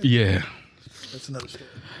in. Yeah, yeah. that's another story.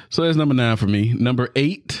 So that's number 9 for me. Number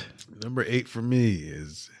 8. Number 8 for me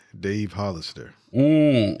is Dave Hollister.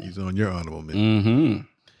 Mm. He's on your honorable mention. Mm-hmm.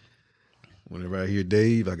 Whenever I hear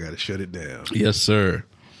Dave, I got to shut it down. Yes, sir.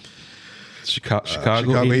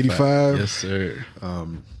 Chicago 85. Yes, sir.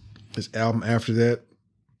 His album after that,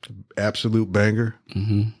 absolute banger.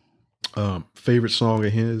 Favorite song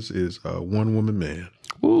of his is One Woman Man.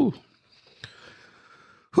 Woo.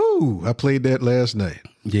 Whoo! I played that last night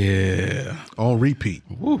Yeah. on repeat.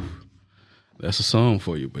 Woo. That's a song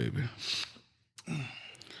for you, baby.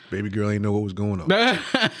 Baby girl ain't know what was going on.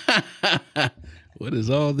 What is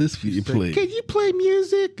all this for you play? Can you play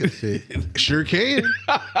music? I said, sure can.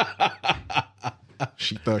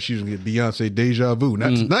 She thought she was going to get Beyonce Deja Vu.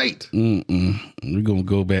 Not tonight. We're going to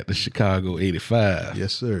go back to Chicago 85.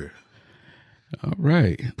 Yes, sir. All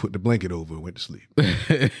right. Put the blanket over and went to sleep.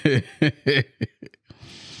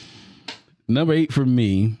 Number 8 for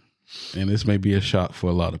me, and this may be a shock for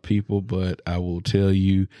a lot of people, but I will tell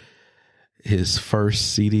you his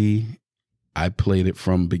first CD, I played it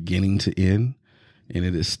from beginning to end, and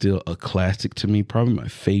it is still a classic to me. Probably my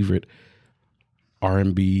favorite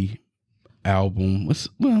R&B album.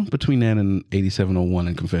 Well, between that and 8701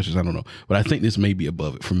 and Confessions, I don't know. But I think this may be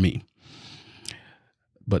above it for me.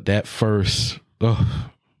 But that first,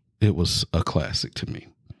 it was a classic to me.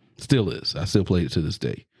 Still is. I still play it to this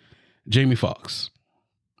day. Jamie Foxx.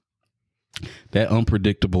 That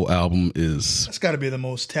Unpredictable album is... That's got to be the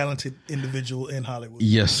most talented individual in Hollywood.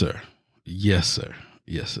 Yes, sir. Yes, sir.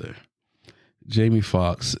 Yes, sir. Jamie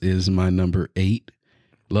Foxx is my number 8.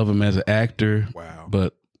 Love him as an actor. Wow.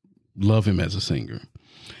 But love him as a singer.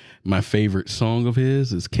 My favorite song of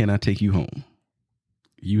his is Can I Take You Home?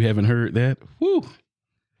 You haven't heard that? Woo!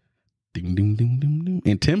 Ding, ding, ding, ding, ding.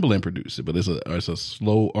 And Timbaland produced it, but it's a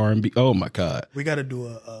slow R&B. Oh, my God. We got to do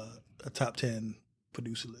a top 10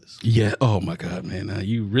 producer list. Yeah. Oh, my God, man. Now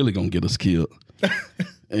you really going to get us killed.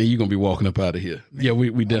 And you're gonna be walking up out of here. Yeah, we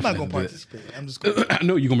definitely. I'm not gonna participate. I'm just gonna. I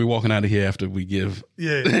know you're gonna be walking out of here after we give.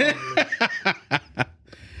 Yeah.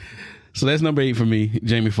 So that's number 8 for me.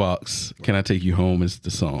 Jamie Foxx, "Can I Take You Home" is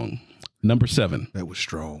the song. Number 7. That was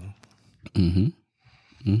strong. I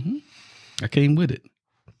came with it.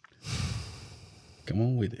 Come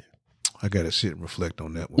on with it. I gotta sit and reflect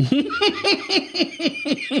on that one.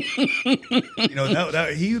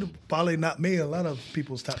 That he would probably not made a lot of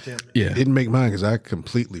people's top 10. Yeah. It didn't make mine because I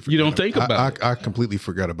completely forgot. You don't think about it. I completely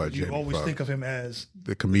forgot about You Jamie always Foxx. think of him as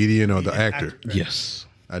The comedian or the actor. right? Yes.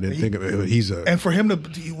 I didn't think of it. But he's a. And for him to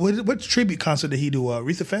what tribute concert did he do?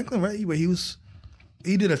 Aretha Franklin, right? Where he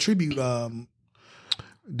did a tribute.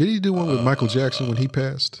 Did he do one with Michael Jackson when he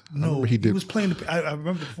passed? I No, remember he did. was playing. I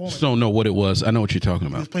remember the performance. Don't know what it was. I know what you're talking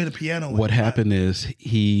He was about. playing the piano. What happened is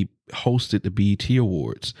he hosted the BET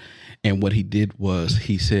Awards, and what he did was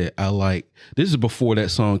he said, this is before that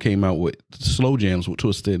song came out with Slow Jams with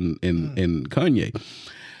Twisted and Kanye.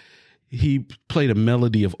 He played a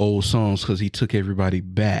melody of old songs because he took everybody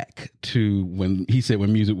back to when music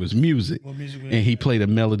was music. And he played a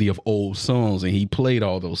melody of old songs, and he played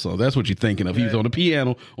all those songs. That's what you're thinking of. He was on the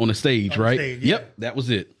piano on the stage, right? stage, yeah. Yep, that was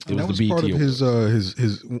it. It That was was the BET part of Awards.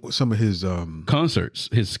 his some of his Concerts,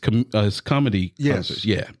 his comedy concerts.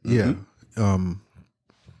 Yeah. yeah.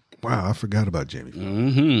 Wow, I forgot about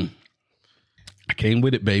Jamie. I came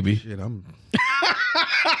with it, baby. Shit, I'm.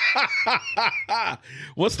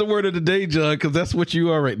 What's the word of the day, John? Because that's what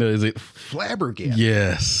you are right now. Is it Flabbergasted.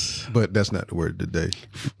 Yes. But that's not the word of the day.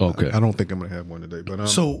 Okay. I don't think I'm gonna have one today. But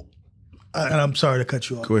So, and I'm sorry to cut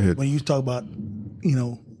you off. Go ahead. When you talk about,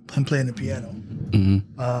 him playing the piano,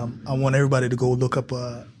 I want everybody to go look up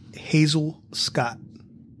Hazel Scott.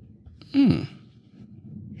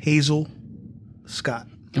 Hazel Scott.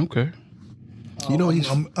 Okay. you know he's.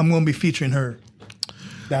 I'm going to be featuring her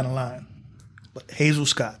down the line. But Hazel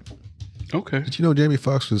Scott. Okay. Did you know Jamie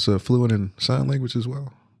Foxx was fluent in sign language as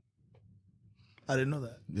well? I didn't know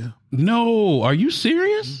that. Yeah. No, are you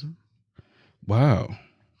serious? Wow.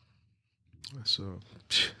 So,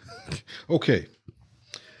 okay.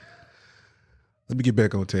 Let me get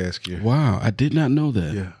back on task here. Wow, I did not know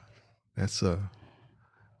that. Yeah, that's a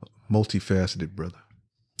multifaceted brother.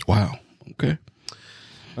 Wow. Okay.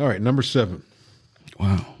 All right, number 7.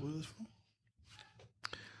 Wow.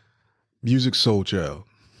 Music Soul Child.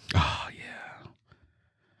 Oh yeah.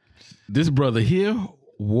 This brother here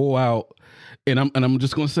wore out, and I'm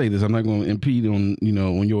just gonna say this. I'm not gonna impede on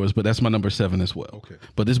on yours, but that's my number 7 as well. Okay.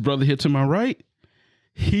 But this brother here to my right,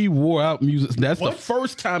 he wore out music. That's the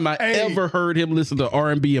first time I ever heard him listen to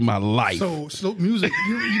R&B in my life. So music,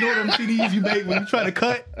 you know them CDs you make when you try to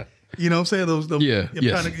cut? You know what I'm saying? Those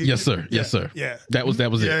yes, sir. Yeah, Yes, sir. Yeah. That was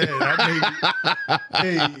it.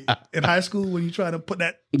 Hey, in high school when you try to put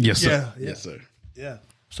that. Yes, sir. Yeah. Yes, sir. Yeah.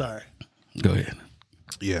 Sorry. Go ahead.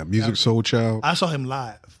 Yeah, Music Soul Child. I saw him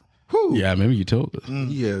live. Yeah, I remember you told us.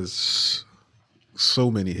 He has so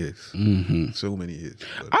many hits. Mm-hmm. So many hits.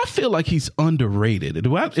 But I feel like he's underrated.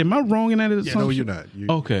 Am I wrong in that assumption? no, you're not.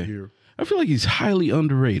 Okay. You're, I feel like he's highly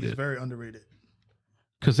underrated. Very underrated.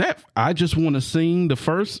 Cause I Just Want to Sing, the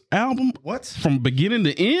first album. What? From beginning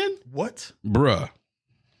to end? What? Bruh.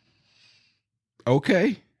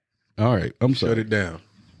 Okay. All right. I'm shut sorry. it down.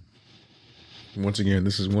 Once again,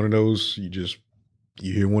 this is one of those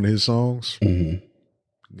you hear one of his songs, you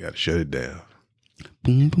got to shut it down.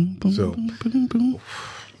 Boom, boom, boom, So- boom, boom, boom,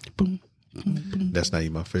 boom. That's not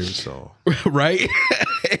even my favorite song. Right?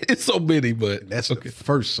 It's so many, but That's the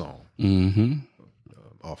first song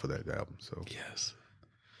off of that album. So yes.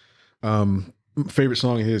 favorite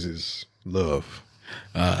song of his is Love.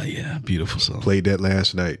 Yeah, beautiful song. Played that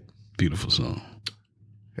last night Beautiful song.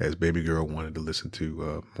 as baby girl wanted to listen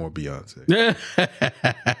to more Beyonce.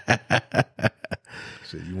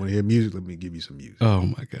 Said, you want to hear music? Let me give you some music. Oh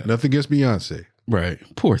my God. Nothing against Beyonce, Right.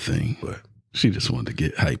 Poor thing. but She just wanted to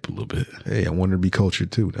get hype a little bit. hey, I want her to be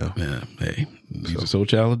cultured too now. Yeah. Hey, Music Soul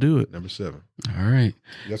Child will do it. Number 7. All right.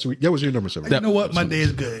 That was your number 7. You know what? My day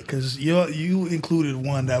is good because you included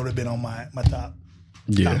one that would have been on my top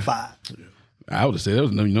Yeah. top 5. I would have said that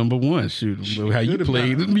was number 1. Shoot, how you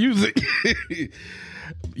played the music.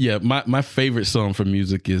 Yeah, my favorite song from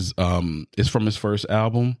music is from his first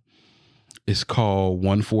album. It's called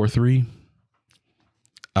 143.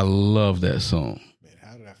 I love that song. Man,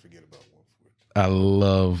 how did I forget about 143? I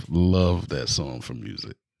love that song from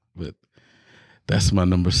music. But that's my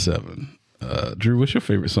number 7. Drew, what's your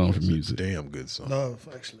favorite song from music? Damn good song. Love,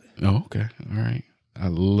 actually. Oh, okay. All right. I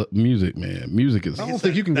love music, man. Music is I don't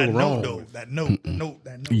think you can go that wrong. Note, though. That note.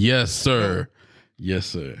 Yes, sir. Yes,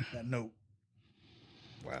 sir. That note.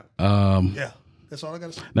 Wow. Yeah. That's all I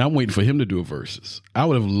got to say. Now I'm waiting for him to do a versus. I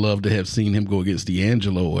would have loved to have seen him go against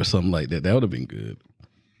D'Angelo or something like that. That would have been good.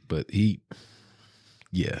 But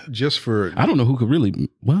just for I don't know who could really.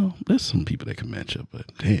 Well, there's some people that can match up, but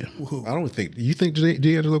damn, I don't think you think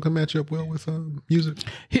D'Angelo can match up well with music.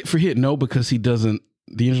 Hit for hit, no, because he doesn't.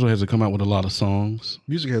 D'Angelo hasn't come out with a lot of songs.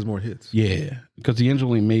 Music has more hits. Yeah, because D'Angelo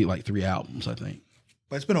only made like 3 albums, I think.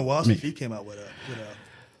 But it's been a while since he came out with a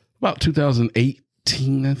about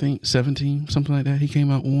 2018, I think, 17, something like that. He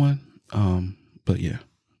came out with one. But yeah,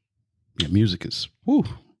 music is woo.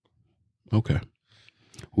 Okay,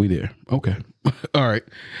 we there. Okay, all right.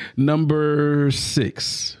 Number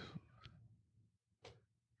 6.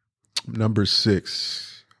 Number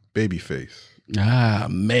 6, Babyface. Ah,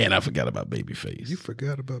 man, I forgot about Babyface. You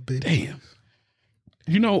forgot about Babyface. Damn.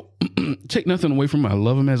 You know, take nothing away from him. I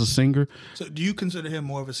love him as a singer. So do you consider him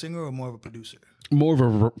more of a singer or more of a producer? More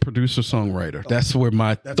of a producer-songwriter. That's where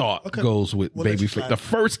my thought goes with Babyface. The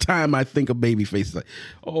first time I think of Babyface is like,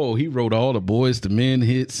 oh, he wrote all the Boys to Men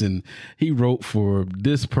hits and he wrote for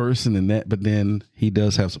this person and that, but then he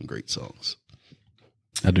does have some great songs.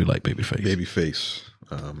 I do like Babyface. Babyface.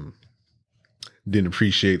 Didn't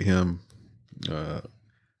appreciate him.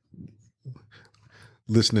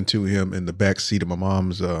 Listening to him in the back seat of my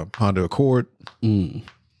mom's Honda Accord on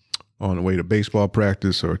the way to baseball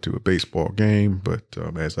practice or to a baseball game. But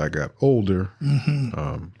as I got older,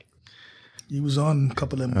 he was on a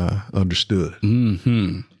couple of them. Understood.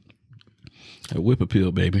 A whip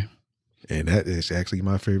appeal, baby. And that is actually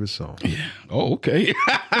my favorite song. Yeah. Oh, okay.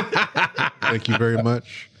 Thank you very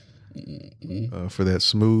much for that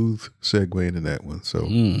smooth segue into that one. So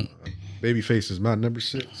Babyface is my number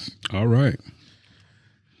 6. All right.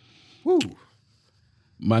 Woo.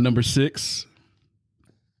 My number 6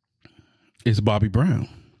 is Bobby Brown.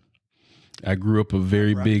 I grew up a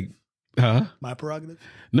very big... Huh? My prerogative?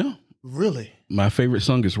 No. Really? My favorite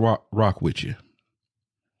song is Rock With You.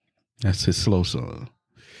 That's his slow song.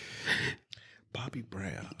 Bobby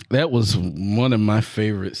Brown. That was one of my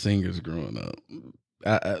favorite singers growing up.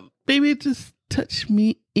 Baby, just touch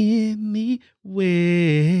me anywhere.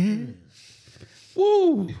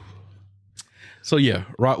 Woo! So yeah,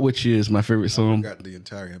 Rock With You is my favorite song. I got the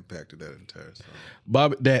entire impact of that entire song.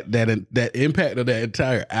 Bobby, that impact of that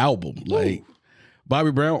entire album. Woo. Like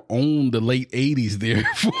Bobby Brown owned the late 80s there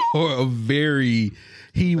for a very.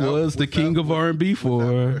 He was the king of R&B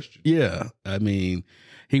for. Yeah, I mean,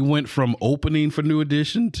 he went from opening for New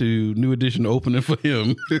Edition to New Edition opening for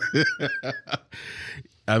him.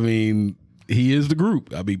 I mean, he is the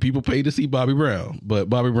group. I mean, people pay to see Bobby Brown, but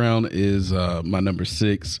Bobby Brown is my number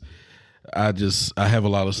 6. I have a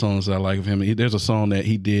lot of songs that I like of him. There's a song that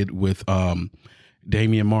he did with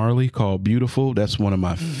Damian Marley called Beautiful. That's one of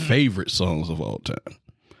my favorite songs of all time.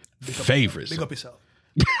 Favorites. Big up yourself.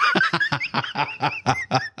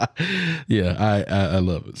 Yeah, I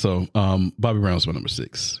love it. So Bobby Brown's my number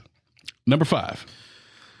 6. Number 5.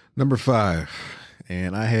 Number 5.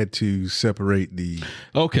 And I had to separate the.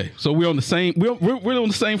 Okay, so we're on the same. We're on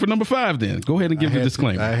the same for number 5. Then go ahead and give the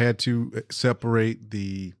disclaimer. I had to separate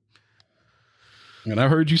the. And I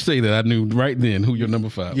heard you say that. I knew right then who your number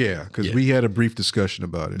 5 was. Yeah, because we had a brief discussion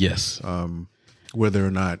about it. Yes. Whether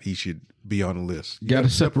or not he should be on the list. You got to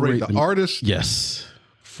separate the artist yes.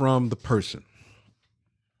 from the person.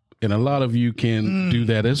 And a lot of you can do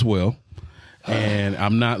that as well. And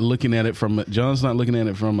I'm not looking at it from, John's not looking at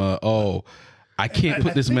it from, I can't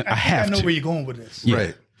put this man, I have to. I know where you're going with this. Yeah.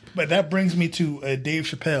 Right. But that brings me to Dave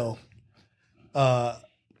Chappelle.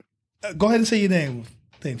 Go ahead and say your name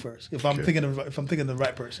thing first. If I'm thinking of the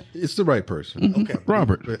right person. It's the right person. Okay.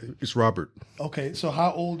 Robert. It's Robert. Okay, so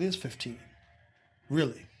how old is 15?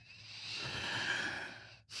 Really?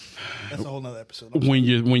 That's a whole nother episode. When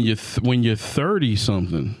you're 30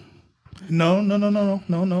 something. No.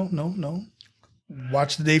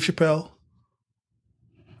 Watch the Dave Chappelle.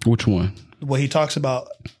 Which one? Where he talks about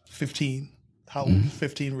 15. How old is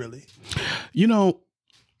 15 really? You know,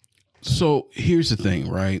 so here's the thing,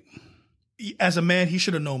 right? As a man, he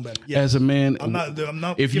should have known better. Yes. As a man, I'm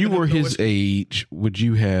not. If you were his age, would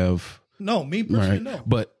you have? No, me personally, Right. no.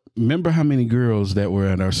 But remember how many girls that were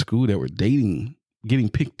at our school that were dating, getting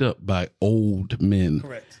picked up by old men?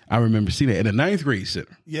 Correct. I remember seeing that at a 9th grade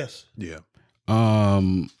center. Yes. Yeah.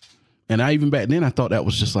 And I even back then I thought that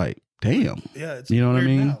was just like, damn. Yeah. It's You know what I weird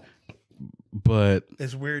mean? now. But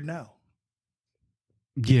It's weird now.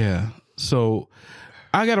 yeah, so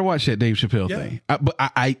I got to watch that Dave Chappelle thing.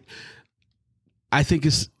 I think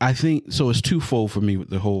so. It's twofold for me with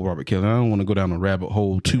the whole Robert Kelly. I don't want to go down a rabbit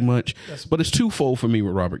hole too much, but it's twofold for me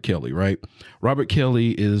with Robert Kelly, right? Robert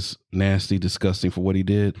Kelly is nasty, disgusting for what he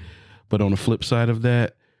did. But on the flip side of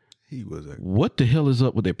that, He was a What the hell is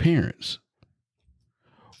up with their parents?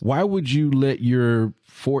 Why would you let your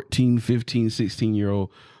 14, 15, 16-year-old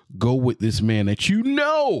go with this man that you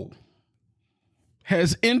know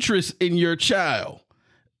has interest in your child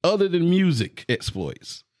other than music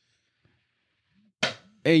exploits?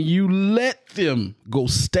 And you let them go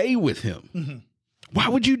stay with him. Mm-hmm. Why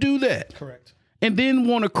would you do that? Correct. And then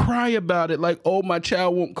want to cry about it like, oh, my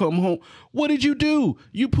child won't come home. What did you do?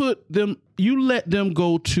 You let them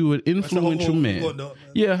go to an influential man.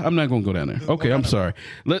 Yeah, I'm not going to go down there. Okay, I'm sorry.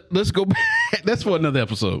 Let's go back. That's for another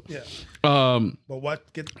episode. Yeah. But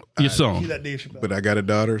what? Get your song. But I got a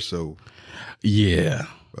daughter, so. Yeah.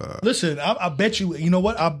 Listen, I bet you, you know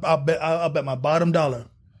what? I'll bet my bottom dollar,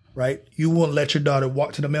 right? You won't let your daughter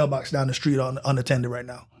walk to the mailbox down the street unattended right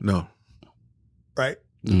now. No. Right?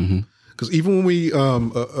 Mm-hmm. Because even when we,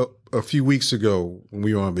 a few weeks ago, when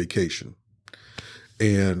we were on vacation,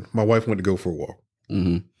 and my wife went to go for a walk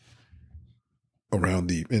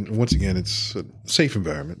around and once again, it's a safe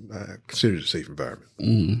environment. I consider it a safe environment.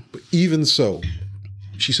 Mm-hmm. But even so,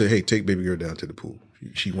 she said, hey, take baby girl down to the pool.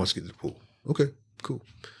 She wants to get to the pool. Okay, cool.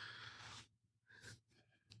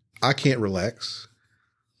 I can't relax.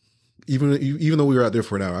 Even though we were out there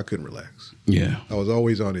for an hour, I couldn't relax. Yeah. I was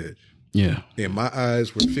always on edge. Yeah. And my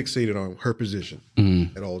eyes were fixated on her position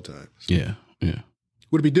at all times. Yeah. Yeah.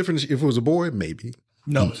 Would it be different if it was a boy? Maybe.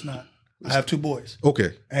 No, it's not. I have two boys.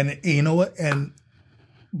 Okay. And you know what? And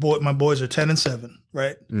my boys are 10 and 7,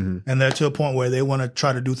 right? Mm-hmm. And they're to a point where they want to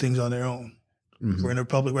try to do things on their own. Mm-hmm. We're in a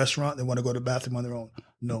public restaurant. They want to go to the bathroom on their own.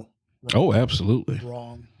 No. Wrong. Oh, absolutely.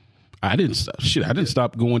 Wrong. I didn't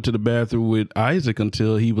stop going to the bathroom with Isaac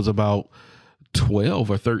until he was about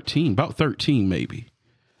 12 or 13, about 13 maybe.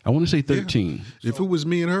 I want to say 13. Yeah. If it was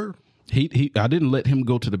me and her, I didn't let him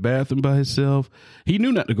go to the bathroom by himself. He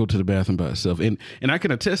knew not to go to the bathroom by himself, and I can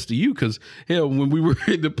attest to you because hell, when we were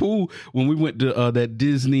in the pool, when we went to that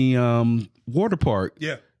Disney water park,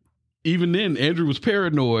 yeah. Even then, Andrew was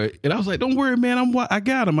paranoid, and I was like, "Don't worry, man. I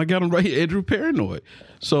got him right here." Andrew paranoid,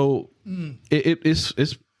 so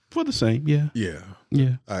it's for the same, yeah.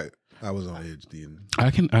 I was on edge I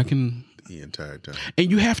can the entire time, and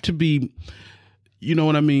you have to be. You know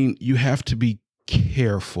what I mean? You have to be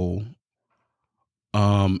careful,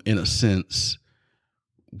 in a sense,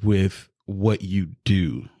 with what you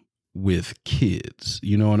do with kids.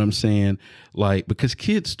 You know what I'm saying? Like, because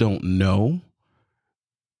kids don't know.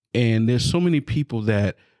 And there's so many people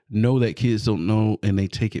that know that kids don't know and they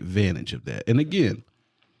take advantage of that. And again,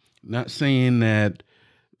 not saying that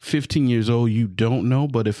 15 years old, you don't know,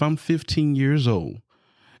 but if I'm 15 years old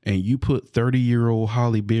and you put 30-year-old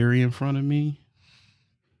Holly Berry in front of me,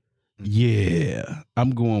 yeah, I'm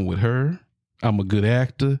going with her. I'm a good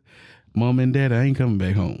actor. Mom and dad, I ain't coming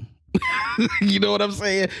back home. You know what I'm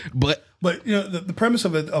saying? But you know, the premise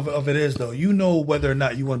of it is, though, you know whether or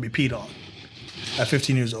not you want to be peed on at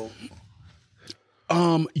 15 years old.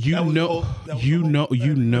 You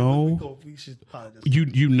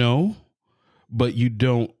know, but you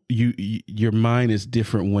don't. Your mind is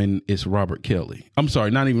different when it's Robert Kelly. I'm sorry,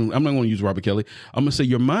 I'm not going to use Robert Kelly. I'm going to say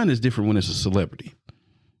your mind is different when it's a celebrity.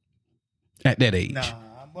 At that age,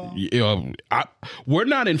 we're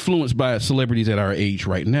not influenced by celebrities at our age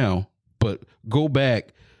right now, but go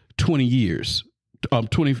back 20 years,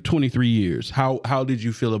 23 years. How did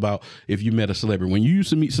you feel about if you met a celebrity? When you used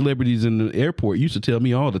to meet celebrities in the airport, you used to tell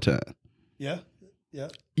me all the time. Yeah. Yeah.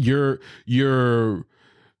 You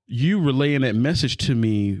relaying that message to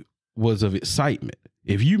me was of excitement.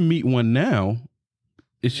 If you meet one now,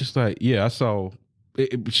 it's just like, yeah, I saw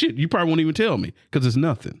shit. You probably won't even tell me because it's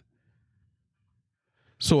nothing.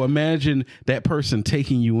 So imagine that person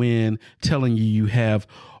taking you in, telling you have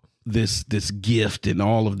this gift and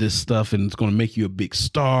all of this stuff, and it's going to make you a big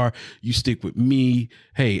star. You stick with me.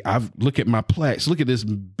 Hey, look at my plaques. Look at this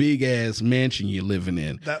big ass mansion you're living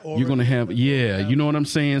in. You're going to have, you know what I'm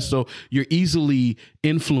saying? So you're easily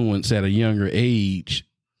influenced at a younger age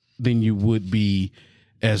than you would be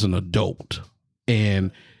as an adult.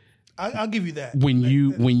 And I'll give you that. When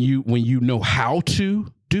you know how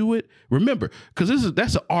to do it, remember, because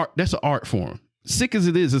that's an art form. Sick as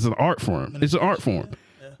it is, it's an art form. It's an art form.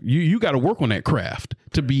 You got to work on that craft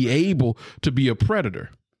to be able to be a predator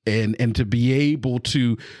and to be able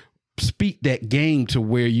to speak that game to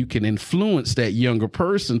where you can influence that younger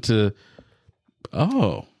person to,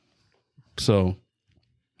 so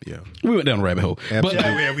yeah, we went down a rabbit hole. But,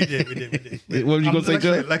 yeah, we did. What were you going to say,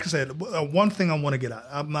 Joe? Like I said, one thing I want to get out,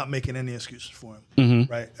 I'm not making any excuses for him,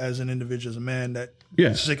 right? As an individual, as a man that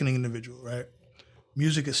is a sickening individual, right?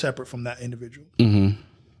 Music is separate from that individual. Mm-hmm.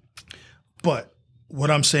 But what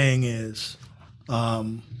I'm saying is,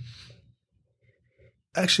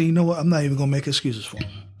 Actually, you know what? I'm not even gonna make excuses for him.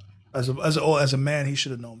 As a man, he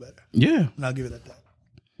should have known better. Yeah, and I'll give it at that.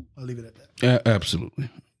 I'll leave it at that. Absolutely.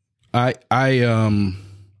 I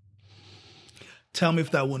Tell me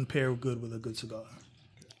if that wouldn't pair good with a good cigar.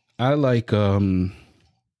 I like at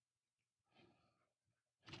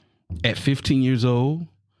 15 years old,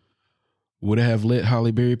 would I have let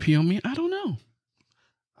Halle Berry pee on me? I don't know.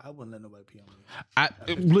 I wouldn't let nobody pee on me.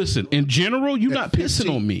 Listen, in general, you're not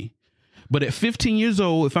pissing on me. But at 15 years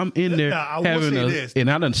old, if I'm in there and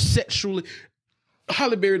I done sexually,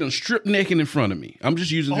 Halle Berry done stripped naked in front of me. I'm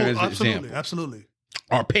just using her as an example. Absolutely.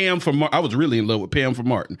 Or Pam for Martin. I was really in love with Pam for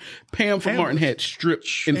Martin. Pam for Martin had stripped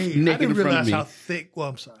naked in front of me. I didn't realize how thick. Well,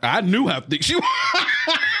 I'm sorry. I knew how thick she was.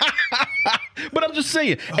 But I'm just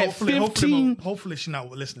saying, hopefully she's not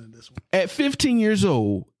listening to this one. At 15 years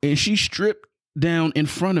old, and she stripped down in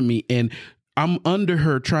front of me, and I'm under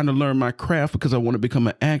her trying to learn my craft because I want to become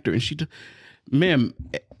an actor. And she, ma'am,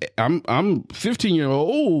 I'm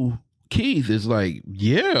 15-year-old Keith is like,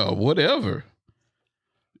 yeah, whatever.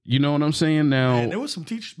 You know what I'm saying? Now, man, there was some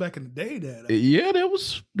teachers back in the day that. Yeah, that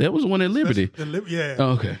was one at Liberty. Yeah.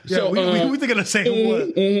 Okay. Yeah, so we think of the same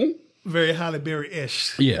one. Mm-hmm. Very Halle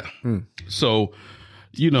Berry-ish. Yeah. So,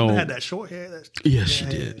 you know, had that short hair. She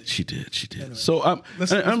did. Anyway, so I'm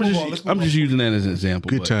just using that as an example.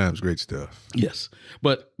 Good times, great stuff. Yes,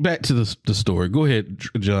 but back to the story. Go ahead,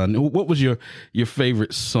 John. What was your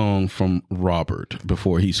favorite song from Robert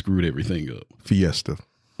before he screwed everything up? Fiesta.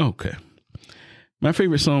 Okay, my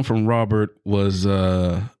favorite song from Robert was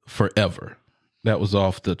 "Forever." That was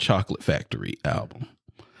off the Chocolate Factory album.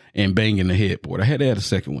 And Banging the Headboard. I had to add a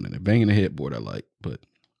second one in there. Banging the Headboard I like, but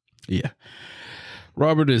yeah.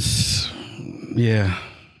 Robert is, yeah.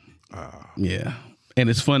 And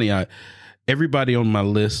it's funny, everybody on my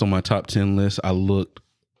list, on my top 10 list, I looked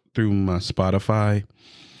through my Spotify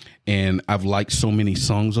and I've liked so many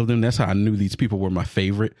songs of them. That's how I knew these people were my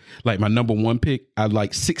favorite. Like my number one pick, I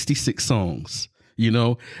like 66 songs,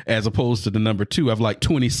 as opposed to the number two, I've liked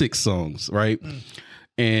 26 songs, right?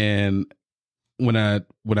 And when I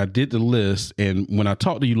did the list and when I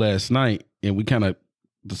talked to you last night and we kind of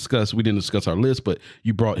we didn't discuss our list, but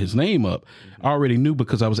you brought his name up. I already knew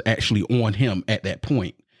because I was actually on him at that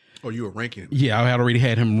point. Oh, you were ranking him? Yeah, I had already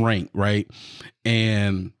had him ranked, right?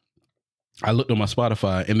 And I looked on my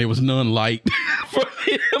Spotify and there was none liked for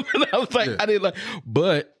him. And I was like, I didn't like,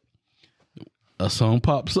 but a song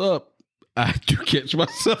pops up. I do catch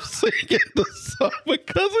myself singing the song because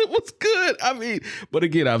it was good. I mean, but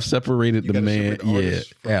again, I've separated the man. Yeah,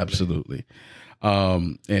 absolutely.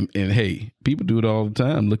 And hey, people do it all the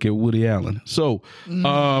time. Look at Woody Allen. So,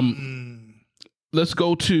 let's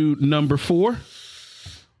go to number 4.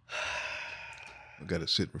 I got to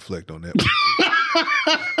sit and reflect on that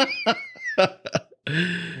one.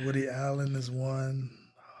 Woody Allen is one.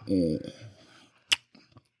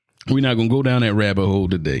 We're not going to go down that rabbit hole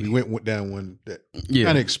today. We went down one that kind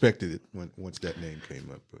of expected it once that name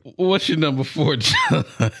came up. But. What's your number 4, John?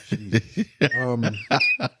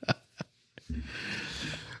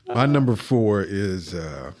 My number 4 is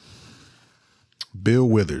Bill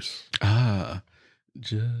Withers.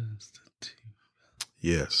 Just a team.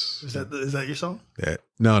 Yes. Is that your song?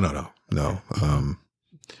 No.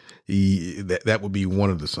 That would be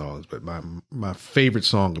one of the songs, but my favorite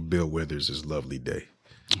song of Bill Withers is "Lovely Day."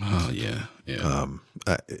 Oh yeah.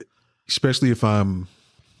 Especially if I'm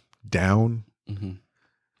down,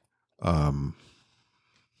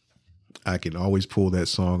 I can always pull that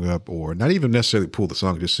song up, or not even necessarily pull the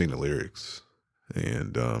song, just sing the lyrics,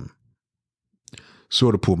 and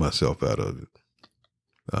sort of pull myself out of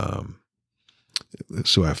it,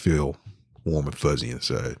 so I feel warm and fuzzy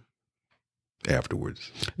inside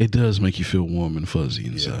afterwards. It does make you feel warm and fuzzy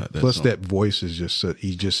inside. Yeah. Plus, that voice is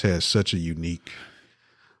he just has such a unique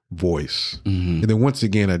voice. And then once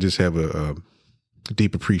again, I just have a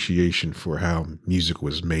deep appreciation for how music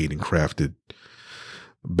was made and crafted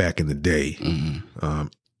back in the day.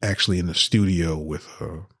 Actually in the studio with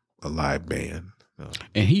a live band.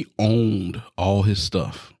 And he owned all his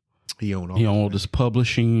stuff. He owned his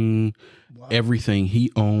publishing, everything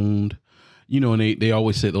he owned. And they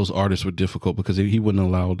always said those artists were difficult because he wouldn't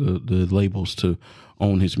allow the labels to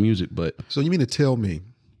own his music. But so you mean to tell me,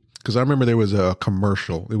 because I remember there was a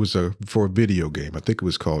commercial. It was for a video game. I think it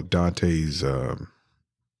was called Dante's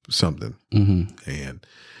something. And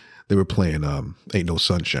they were playing Ain't No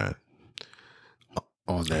Sunshine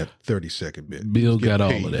on that 30-second bit. Bill got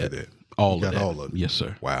all of that. All of it. Yes,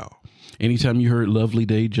 sir. Wow. Anytime you heard Lovely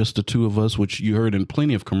Day, Just the Two of Us, which you heard in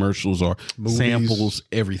plenty of commercials or movies, samples,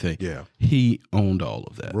 everything. Yeah. He owned all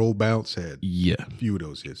of that. Roll Bounce had a few of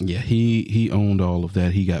those hits. Yeah, he owned all of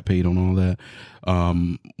that. He got paid on all that.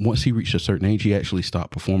 Once he reached a certain age, he actually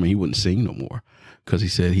stopped performing. He wouldn't sing no more because he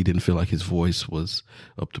said he didn't feel like his voice was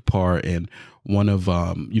up to par. And one of,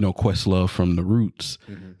 Questlove from The Roots,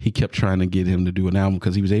 he kept trying to get him to do an album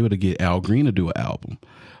because he was able to get Al Green to do an album,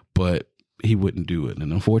 but he wouldn't do it.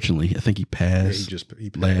 And unfortunately, I think he passed, he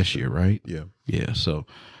passed last year, right? Yeah. Yeah. So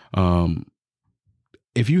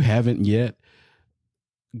if you haven't yet,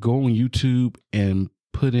 go on YouTube and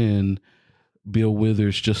put in Bill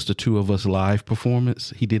Withers' Just the Two of Us live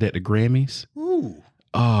performance he did at the Grammys. Ooh.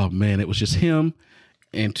 Oh, man, it was just him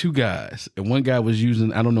and two guys. And one guy was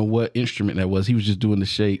using, I don't know what instrument that was. He was just doing the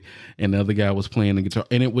shake, and the other guy was playing the guitar.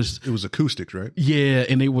 And it was acoustics, right? Yeah,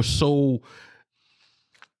 and they were so...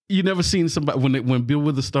 You never seen somebody when Bill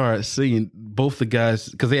Withers started singing, both the guys,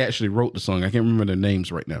 because they actually wrote the song. I can't remember their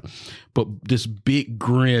names right now, but this big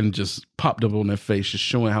grin just popped up on their face, just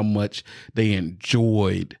showing how much they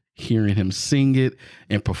enjoyed hearing him sing it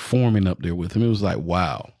and performing up there with him. It was like,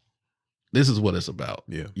 wow, this is what it's about.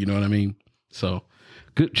 Yeah, you know what I mean. So,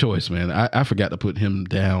 good choice, man. I forgot to put him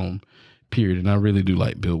down. Period. And I really do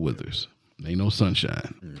like Bill Withers. Ain't no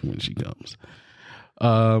sunshine when she comes.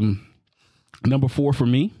 Number 4 for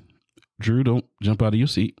me. Drew, don't jump out of your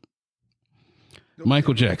seat.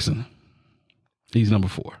 Michael Jackson. He's number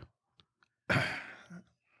 4.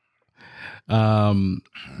 I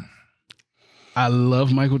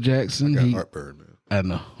love Michael Jackson. I got heartburn, man. I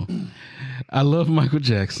know. I love Michael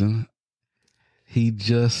Jackson. He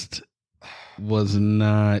just was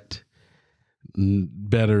not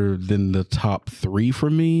better than the top 3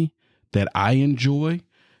 for me that I enjoy.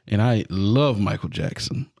 And I love Michael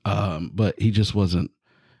Jackson. But he just wasn't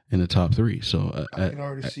in the top 3. So I can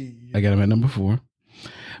already see. I got him at number 4.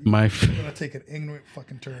 You're going to take an ignorant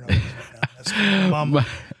fucking turn on this right now. That's mama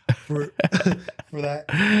for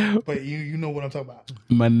that. But you know what I'm talking about.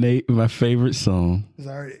 My favorite song.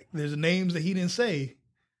 There's names that he didn't say.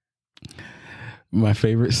 My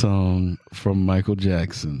favorite song from Michael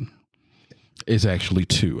Jackson is actually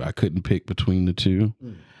 2. I couldn't pick between the 2.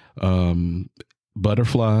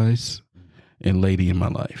 Butterflies and Lady in My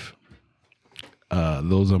Life.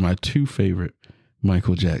 Those are my 2 favorite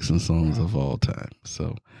Michael Jackson songs of all time.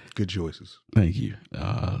 So good choices. Thank you.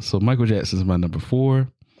 So Michael Jackson is my number 4.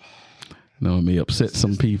 Now it may upset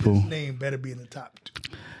some people. This name better be in the top 2.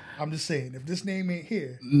 I'm just saying, if this name ain't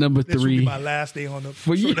here, number 3 this will be my last day on the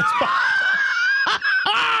for you.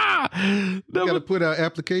 You got to put out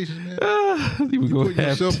applications, man. You put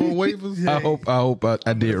yourself on waivers. Yeah. I hope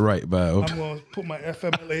I did right by it. I'm going to put my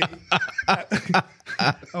FMLA.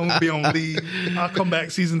 I'm going to be on leave. I'll come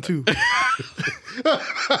back season 2.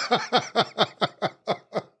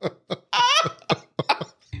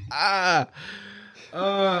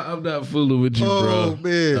 I'm not fooling with you, bro.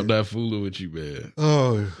 Man. I'm not fooling with you, man.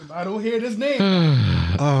 Oh, if I don't hear this name.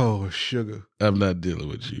 Oh, sugar. I'm not dealing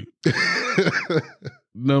with you.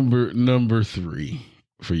 Number 3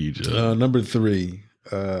 for you, Joe. Number 3.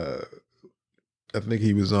 I think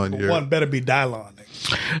he was on your... One better be Dylon.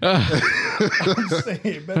 I'm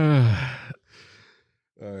saying, better.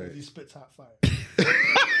 All right. He spits hot fire.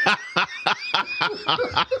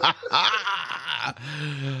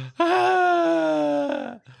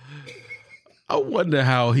 I wonder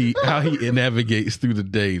how he navigates through the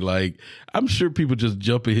day. Like, I'm sure people just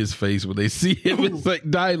jump in his face when they see him. It's like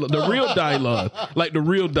Dylon, the real Dylon, like the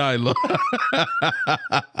real Dylon.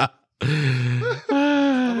 I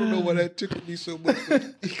don't know why that tickled me so much,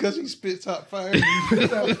 because he spits hot fire.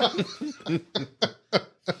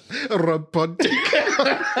 Rampuntic.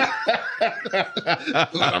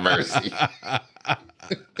 Lot of mercy.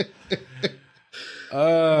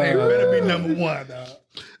 Hey, better be number 1, dog.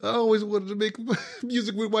 I always wanted to make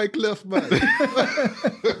music with White Clef, man.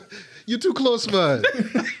 You're too close, man.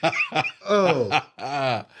 Oh,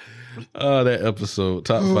 that episode,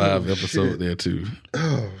 top 5 episode there too.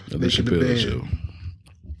 Oh, the Chappelle Show.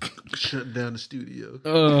 Shut down the studio.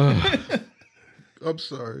 I'm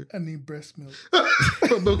sorry. I need breast milk.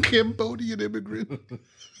 I'm a Cambodian immigrant.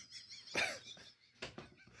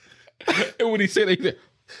 And when he said it,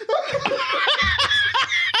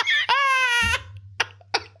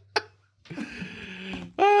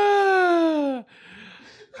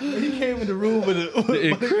 He came in the room with the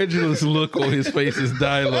incredulous look on his face is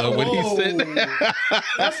dialogue when he said that.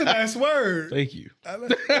 That's a nice word. Thank you.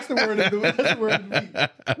 That's the word to do. That's the word to be.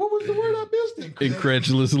 What was the word I missed?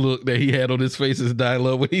 Incredulous look that he had on his face is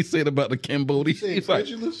dialogue when he said about the Cambodia. He's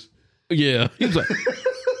incredulous? Like, yeah. He's like,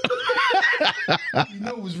 You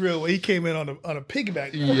know it was real when he came in on a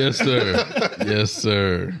piggyback. Yes, sir. Yes,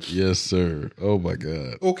 sir. Yes, sir. Oh my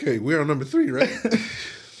God. Okay, we're on number 3, right?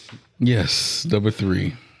 Yes, number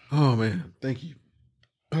 3. Oh man, thank you.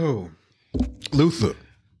 Oh, Luther.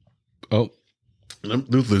 Oh,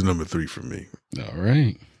 Luther's number 3 for me. all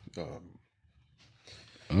right.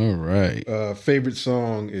 All right. Favorite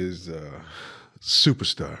song is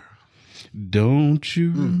Superstar. Don't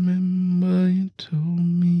you remember you told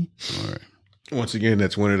me? All right. Once again,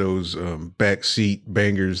 that's one of those backseat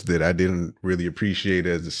bangers that I didn't really appreciate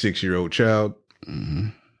as a 6-year-old child. Mm-hmm.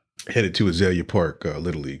 Headed to Azalea Park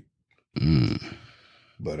Little League.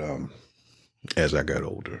 But as I got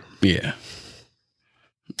older, Yeah.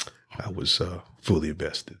 I was fully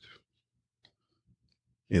invested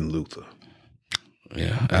in Luther.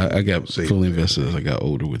 Yeah. I got fully invested as I got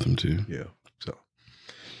older with him too. Yeah. So,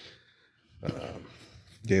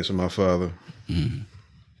 dance with my father. Mm-hmm.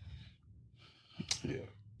 Yeah.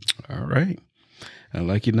 All right. I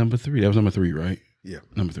like your number 3. That was number 3, right? Yeah.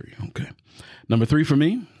 Number 3. Okay. Number 3 for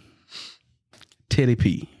me, Teddy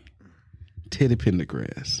P. Teddy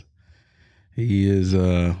Pendergrass. He is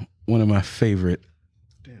one of my favorite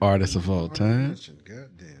artists of all time.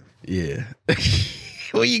 Goddamn. Yeah.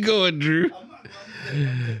 Where you going, Drew?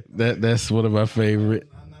 That's one of my favorite.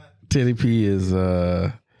 Teddy P is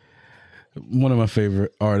one of my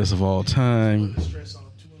favorite artists of all time.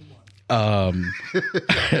 I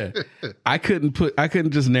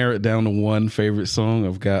couldn't just narrow it down to one favorite song.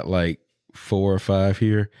 I've got like 4 or 5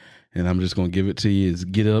 here, and I'm just gonna give it to you. Is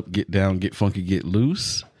Get Up, Get Down, Get Funky, Get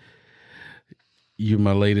Loose. You're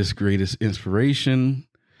my latest, greatest inspiration.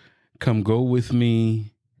 Come Go With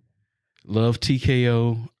Me. Love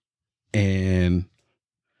TKO, and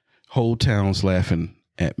Whole Town's Laughing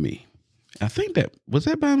at Me. I think that was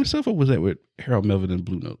that by himself, or was that with Harold Melvin and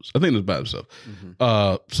Blue Notes? I think it was by himself.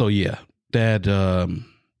 Mm-hmm. So yeah, that's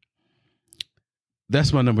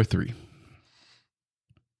my number 3.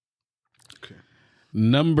 Okay.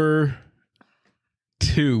 Number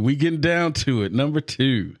 2. We getting down to it. Number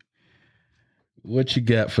 2. What you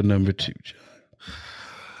got for number 2, John?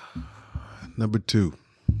 Number 2.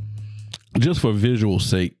 Just for visual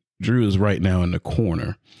sake, Drew is right now in the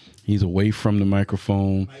corner. He's away from the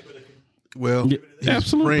microphone. Well, yeah, he's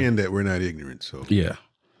absolutely. praying that we're not ignorant. So yeah,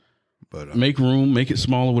 but make room, make it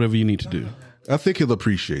smaller, whatever you need to do. I think he'll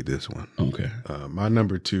appreciate this one. Okay. My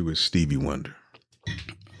number 2 is Stevie Wonder.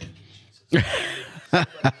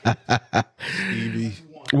 Stevie.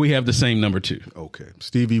 We have the same number 2. Okay.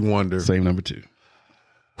 Stevie Wonder. Same number 2.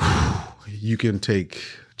 You can take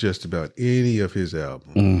just about any of his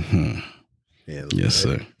albums and Yes,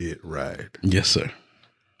 let sir. it ride. Yes, sir.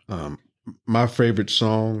 My favorite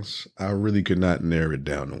songs, I really could not narrow it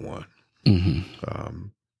down to one. Mm-hmm.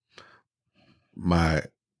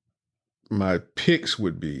 My picks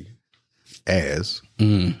would be As.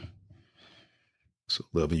 So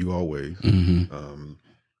Loving You Always.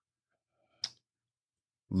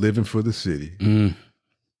 Living for the City.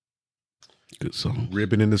 Good song.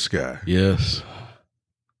 Ribbon in the Sky. Yes.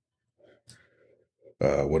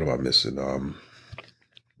 What am I missing?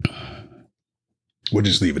 We'll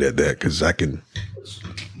just leave it at that because I can.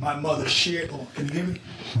 My mother shared. Oh, can you hear me?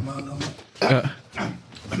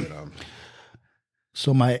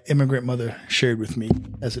 So my immigrant mother shared with me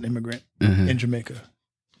as an immigrant in Jamaica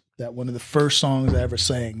that one of the first songs I ever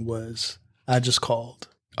sang was "I Just Called."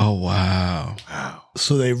 Oh wow! Wow.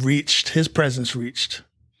 So they reached, his presence reached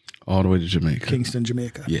all the way to Jamaica, Kingston,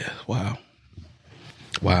 Jamaica. Yeah. Wow.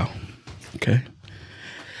 Wow. Okay.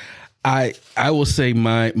 I will say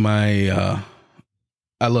my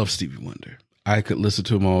I love Stevie Wonder. I could listen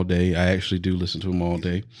to him all day. I actually do listen to him all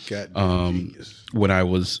day. Genius. When I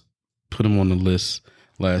was put him on the list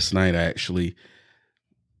last night, I actually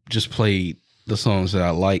just played the songs that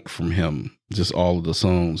I like from him. Just all of the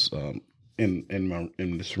songs in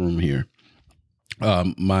this room here.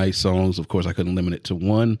 My songs, of course, I couldn't limit it to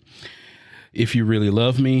one. If You Really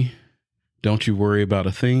Love Me, Don't You Worry About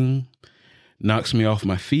a Thing, Knocks Me Off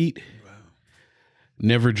My Feet, wow.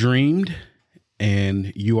 Never Dreamed,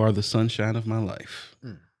 and You Are the Sunshine of My Life.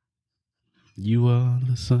 You are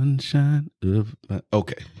the sunshine of my...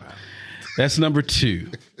 Okay. Wow. That's number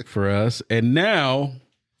 2 for us. And now,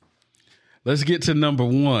 let's get to number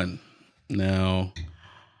 1. Now,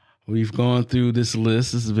 we've gone through this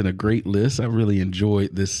list. This has been a great list. I really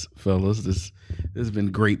enjoyed this, fellas. This has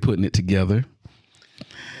been great putting it together. Why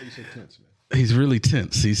are you so tense, man? He's really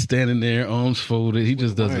tense. He's standing there, arms folded. He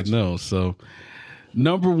just doesn't know. So,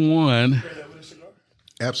 number 1.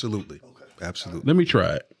 Absolutely. Okay. Absolutely. Let me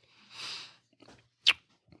try it.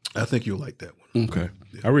 I think you'll like that one. Okay.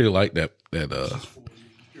 Yeah. I really like that.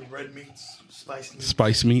 red meats, spicy meats.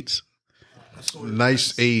 Spice meats.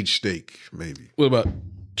 Nice aged steak, maybe. What about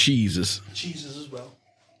cheeses? Cheeses as well.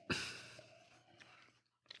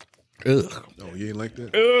 Ugh. Oh, you ain't like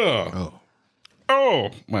that? Ugh. Oh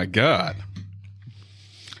my God.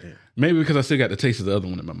 Yeah. Maybe because I still got the taste of the other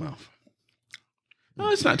one in my mouth.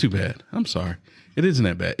 Oh, it's not too bad. I'm sorry. It isn't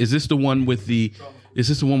that bad. Is this the one with the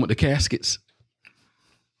caskets?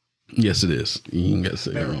 Yes, it is. You ain't got to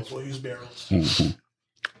say barrels. We'll use barrels. Mm-hmm.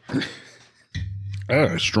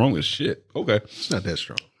 Strong as shit. Okay. It's not that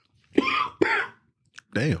strong.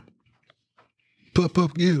 Damn.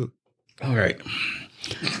 Pup you. All right.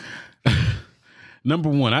 Number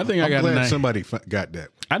one. I think I'm I got glad somebody got that.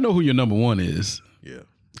 I know who your number one is. Yeah.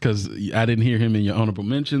 Because I didn't hear him in your honorable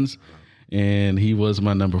mentions, and he was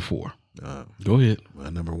my number 4. Go ahead. My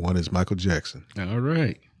number 1 is Michael Jackson. All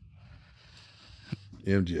right.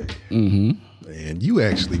 MJ. Mm-hmm. And you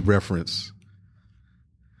actually reference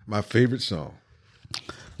my favorite song.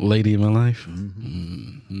 Lady in My Life.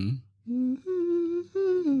 Mm-hmm.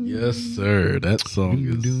 Mm-hmm. Yes, sir. That song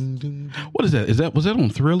is... What is that? Was that on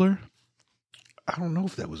Thriller? I don't know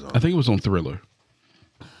if that was on. I think it was on Thriller.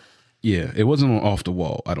 Yeah, it wasn't on Off the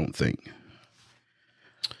Wall, I don't think.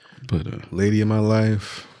 But Lady in My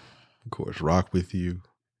Life, of course, Rock With You.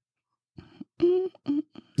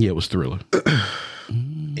 Yeah, it was Thriller.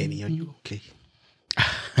 Annie, are you okay?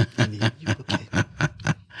 Annie, are you okay?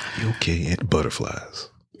 You okay? And Butterflies.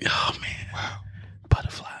 Oh, man. Wow.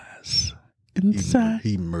 Butterflies. Inside.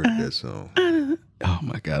 He murdered that song. Oh,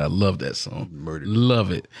 my God. I love that song. Murdered.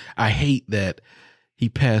 Love it. I hate that he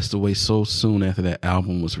passed away so soon after that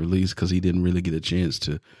album was released because he didn't really get a chance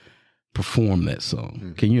to perform that song.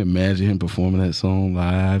 Mm-hmm. Can you imagine him performing that song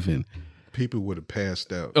live? And people would have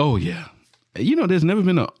passed out. Oh, yeah. You know, there's never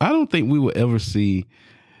been I don't think we will ever see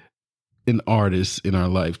an artist in our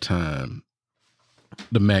lifetime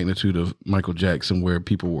the magnitude of Michael Jackson where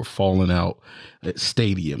people were falling out at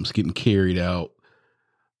stadiums, getting carried out,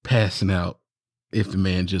 passing out if the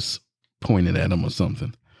man just pointed at him or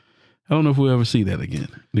something. I don't know if we'll ever see that again.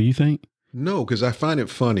 Do you think? No, because I find it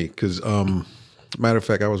funny because, matter of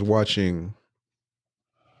fact, I was watching,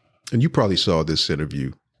 and you probably saw this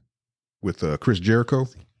interview with Chris Jericho.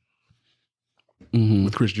 Mm-hmm.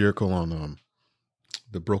 With Chris Jericho on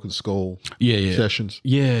the Broken Skull sessions.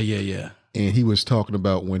 Yeah. And he was talking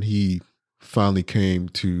about when he finally came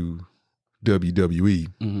to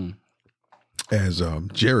WWE as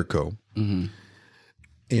Jericho. Mm-hmm.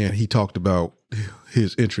 And he talked about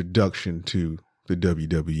his introduction to the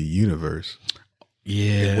WWE universe.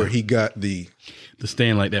 Yeah. And where he got the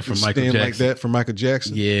stand like that from Michael Jackson. Like that from Michael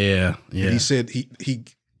Jackson. Yeah. And he said he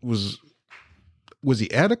was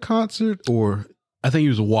he at a concert or... I think he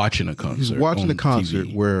was watching a concert. He was watching a concert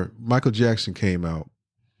TV. Where Michael Jackson came out,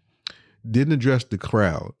 didn't address the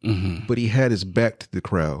crowd, but he had his back to the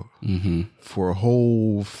crowd for a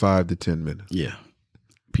whole 5 to 10 minutes. Yeah.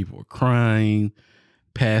 People were crying,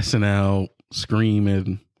 passing out,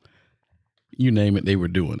 screaming. You name it, they were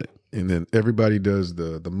doing it. And then everybody does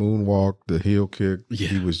the moonwalk, the heel kick. Yeah.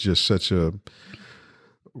 He was just such a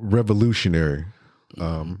revolutionary,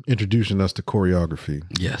 introducing us to choreography.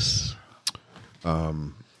 Yes.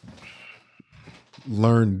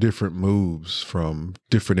 Learned different moves from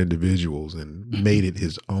different individuals and made it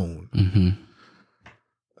his own.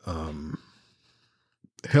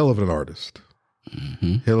 Hell of an artist,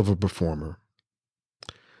 hell of a performer.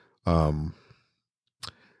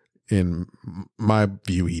 In my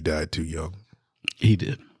view, he died too young. He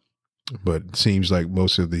did, but it seems like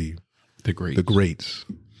most of the greats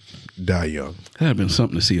die young. That'd have been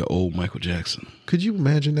something to see an old Michael Jackson. Could you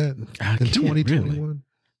imagine that in 2021? Really.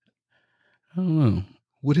 I don't know.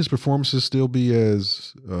 Would his performances still be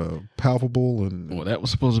as palpable? Well, that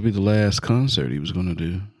was supposed to be the last concert he was going to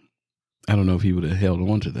do. I don't know if he would have held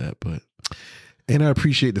on to that, but. And I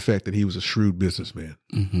appreciate the fact that he was a shrewd businessman.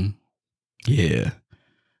 Yeah.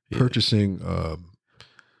 Purchasing.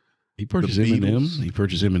 He purchased M&M's. He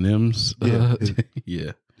purchased M&M's.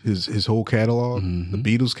 Yeah. His whole catalog, the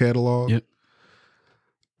Beatles catalog. Yep.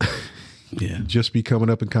 Yeah. Just be coming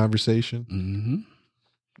up in conversation.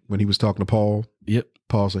 When he was talking to Paul. Yep.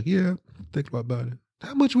 Paul's like, yeah, think about it.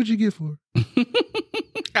 How much would you get for it?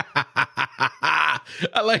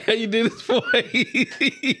 I like how you did his voice.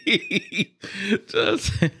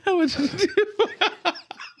 Just how much would you get for it?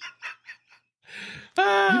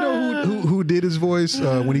 You know who did his voice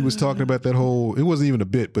when he was talking about that whole, it wasn't even a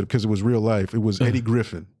bit, but because it was real life, it was Eddie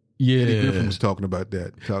Griffin. Yeah. Eddie Griffin was talking about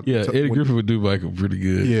that. Eddie Griffin would do Michael pretty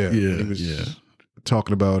good. Yeah. He was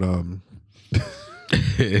talking about,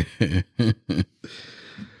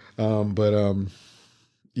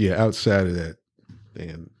 outside of that,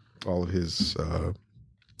 and all of his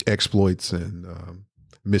exploits and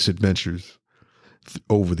misadventures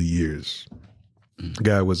over the years. The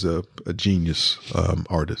guy was a genius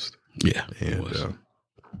artist. Yeah. And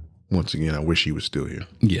once again, I wish he was still here.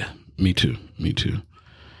 Yeah, me too. Me too.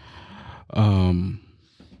 I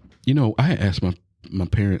asked my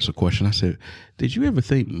parents a question. I said, did you ever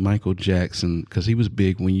think Michael Jackson, because he was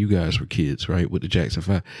big when you guys were kids, right, with the Jackson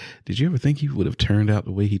 5, did you ever think he would have turned out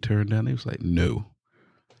the way he turned out? They was like, no,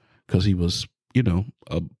 because he was,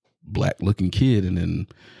 a black-looking kid, and then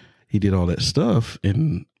he did all that stuff,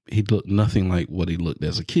 and he looked nothing like what he looked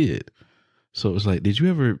as a kid. So it was like, did you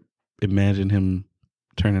ever imagine him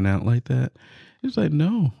turning out like that? It was like,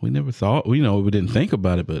 no, we never thought. We didn't think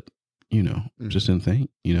about it, but just didn't think.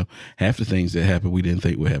 Half the things that happened, we didn't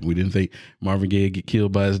think would happen. We didn't think Marvin Gaye would get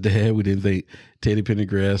killed by his dad. We didn't think Teddy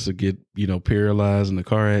Pendergrass would get paralyzed in a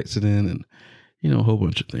car accident, and a whole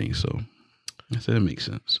bunch of things. So I said it makes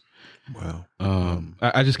sense. Wow.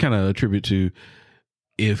 I just kind of attribute to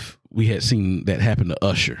if we had seen that happen to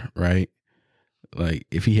Usher, right? Like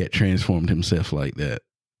if he had transformed himself like that,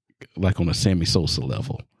 like on a Sammy Sosa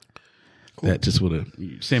level. That just would have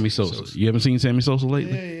Sammy Sosa. You haven't seen Sammy Sosa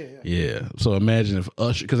lately? Yeah. So imagine if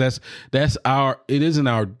Usher, because it isn't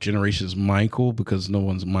our generation's Michael, because no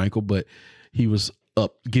one's Michael, but he was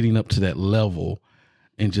getting up to that level,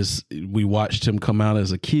 and just we watched him come out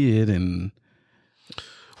as a kid.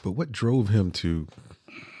 But what drove him to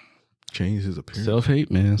change his appearance? Self-hate,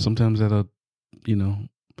 man. Sometimes they're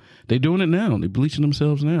doing it now. They're bleaching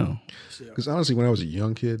themselves now. Because honestly, when I was a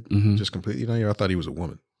young kid, just completely young, I thought he was a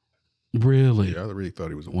woman. Really? Yeah, I really thought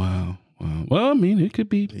he was a woman. Wow. Well, I mean, it could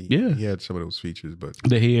be. He had some of those features, but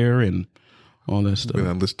the hair and all that stuff. When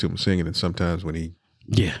I listened to him singing, and sometimes when he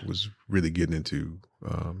was really getting into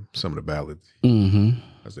some of the ballads, I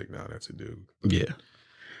was like, "No, that's a dude."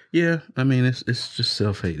 Yeah. I mean, it's just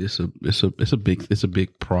self-hate. It's a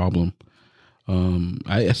big problem.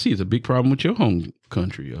 I see it's a big problem with your home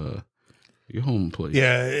country, your home place.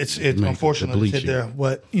 Yeah, it's unfortunately hit there.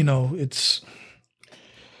 What it's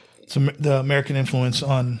the American influence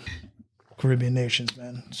on Caribbean nations,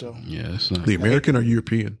 man. So yeah, it's not the American or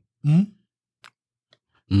European.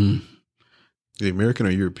 The American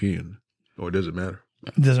or European, or does it matter?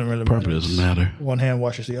 It doesn't really matter. Probably doesn't matter. One hand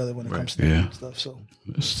washes the other when it comes to that stuff. So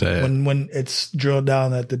it's sad. When it's drilled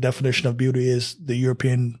down that the definition of beauty is the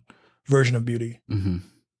European version of beauty.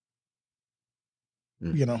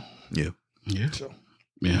 Yeah. So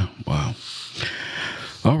yeah. Wow.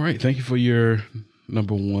 All right. Thank you for your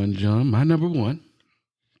number one, John. My number one.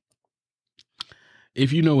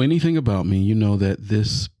 If you know anything about me, you know that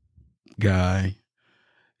this guy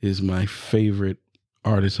is my favorite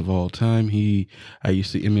artist of all time. I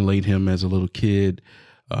used to emulate him as a little kid.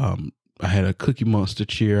 I had a Cookie Monster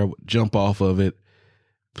chair. I would jump off of it,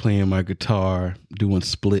 playing my guitar, doing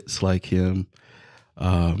splits like him.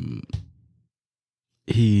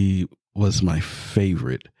 He was my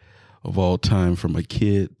favorite of all time, from a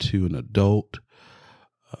kid to an adult.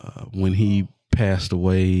 When he passed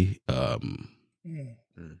away,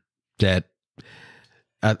 that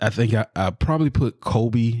I think I probably put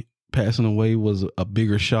Kobe passing away was a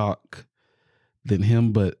bigger shock than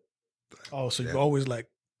him, but so you always like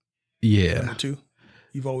number two?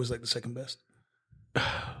 You've always liked the second best?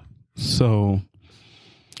 So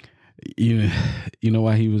you know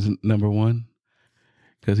why he was number one?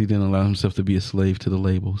 Because he didn't allow himself to be a slave to the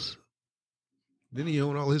labels. Didn't he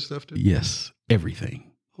own all his stuff too? Yes, everything.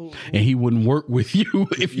 And he wouldn't work with you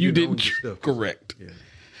if you didn't. Correct. Yeah.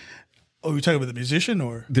 Oh, you're talking about the musician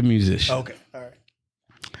or the musician? Okay, all right.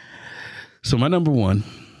 So my number one,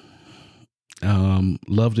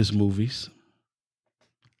 loved his movies,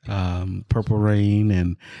 Purple Rain,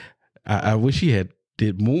 and I wish he had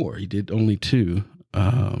did more. He did only 2.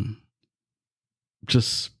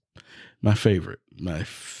 Just my favorite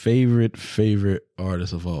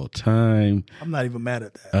artist of all time. I'm not even mad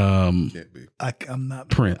at that. Can't be. I'm not.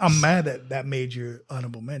 Prince. I'm mad that made your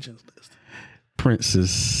honorable mentions list. Prince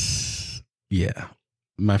is,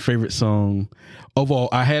 my favorite song of all.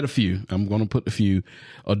 I had a few. I'm going to put a few.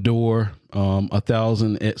 Adore,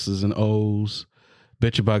 1,000 X's and O's,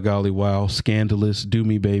 Betcha by Golly Wow, Scandalous, Do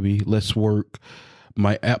Me Baby, Let's Work.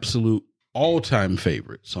 My absolute all-time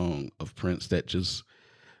favorite song of Prince that just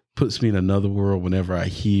puts me in another world whenever I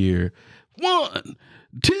hear 1,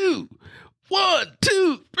 2, 1,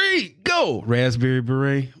 2, 3, go. Raspberry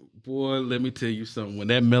Beret. Boy, let me tell you something. When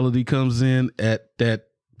that melody comes in at that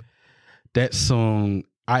song,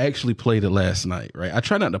 I actually played it last night, right? I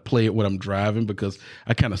try not to play it when I'm driving because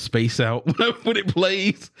I kind of space out when it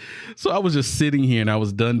plays. So I was just sitting here and I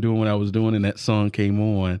was done doing what I was doing and that song came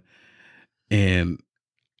on and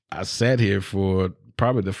I sat here for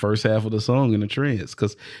probably the first half of the song in a trance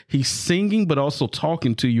because he's singing but also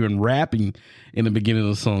talking to you and rapping in the beginning of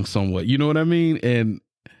the song somewhat. You know what I mean? And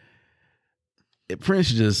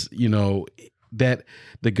Prince just, you know, that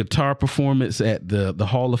the guitar performance at the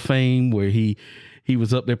Hall of Fame where he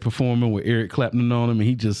was up there performing with Eric Clapton on him, and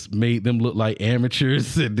he just made them look like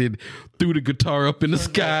amateurs and then threw the guitar up in the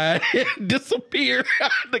sky and disappeared.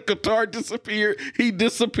 The guitar disappeared. He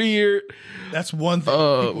disappeared. That's one thing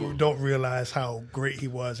people don't realize how great he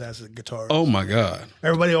was as a guitarist. Oh my God.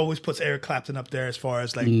 Everybody always puts Eric Clapton up there as far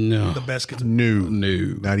as like the best guitar. No.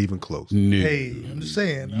 No. Not even close. No. Hey, I'm just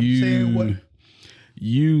saying. I'm saying what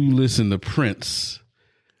you listen to Prince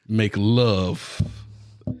make love.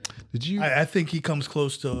 Did you? I think he comes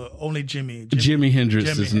close to only Jimi. Jimi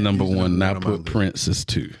Hendrix is number one. Now Number one put Prince as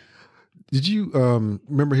 2. Did you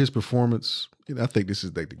remember his performance? You know, I think this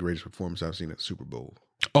is like the greatest performance I've seen at Super Bowl.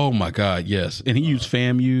 Oh my God, yes. And he used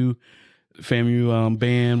FAMU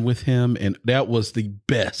band with him, and that was the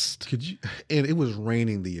best. Could you? And it was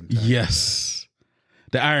raining the entire Yes.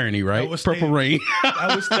 The irony, right? was Purple staged. Rain.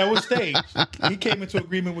 That was staged. He came into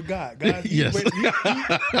agreement with God. God, Yes. he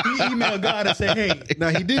emailed God and said, "Hey." Now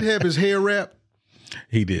he did have his hair wrapped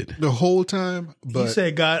He did. the whole time, but He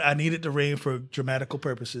said, "God, I needed the rain for dramatical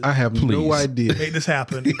purposes. I have no Please. idea. Make this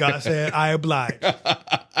happen." God said, "I oblige."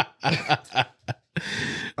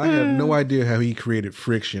 I have no idea how he created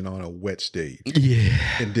friction on a wet stage Yeah.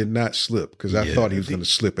 and did not slip because I thought he was going to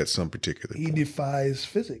slip at some particular He point. defies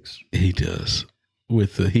physics. He does.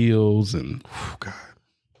 With the heels and Oh,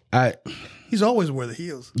 God. He's always wear the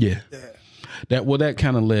heels. yeah. That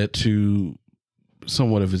kind of led to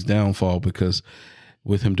somewhat of his downfall because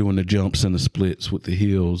with him doing the jumps and the splits with the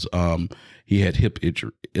heels, he had hip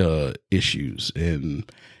issues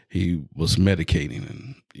and he was medicating,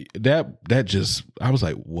 and that just, I was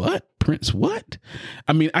like, what? Prince, what?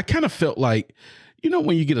 I mean, I kind of felt like, you know,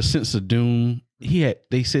 when you get a sense of doom,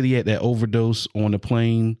 they said he had that overdose on the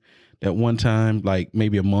plane that one time, like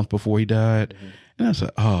maybe a month before he died. Mm-hmm. And I was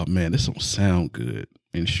like, oh man, this don't sound good.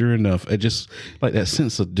 And sure enough, it just like that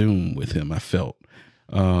sense of doom with him, I felt.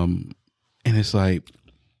 And it's like,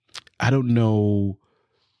 I don't know.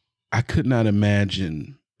 I could not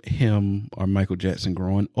imagine him or Michael Jackson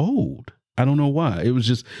growing old. I don't know why. It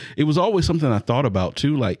was always something I thought about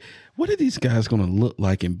too. Like, what are these guys going to look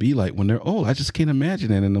like and be like when they're old? I just can't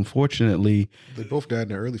imagine it. And unfortunately, They both died in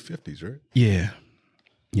their early 50s, right? yeah.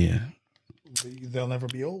 Yeah. They'll never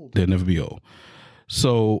be old. They'll never be old.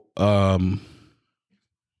 So,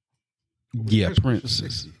 yeah,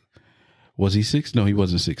 Prince. Was he 60? No, he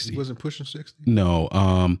wasn't 60. He wasn't pushing 60? No.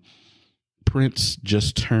 Prince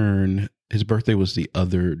just turned, his birthday was the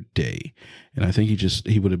other day. And I think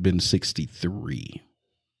he would have been 63.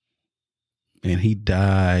 And he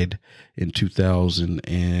died in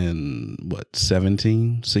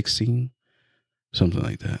 2017, 16, something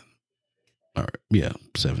like that. All right. Yeah,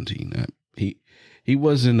 17. He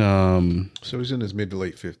wasn't So he's in his mid to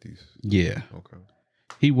late 50s. Yeah. Okay.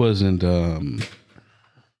 He wasn't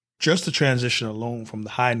Just the transition alone from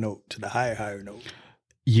the high note to the higher note.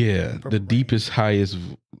 yeah, Purple the Rain. deepest, highest,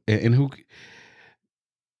 and who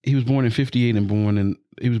he was born in 58 and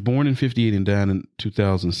he was born in 58 and died in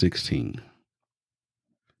 2016.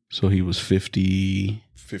 So he was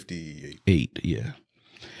 58, yeah.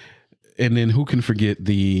 And then who can forget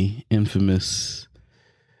the infamous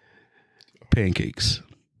Pancakes?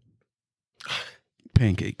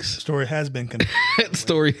 Pancakes. Story has been confirmed. That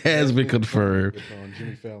story has been confirmed. On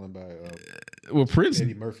Jimmy Fallon by Well, Prince.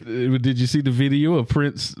 Eddie Murphy. Did you see the video of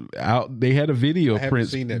Prince out? They had a video of haven't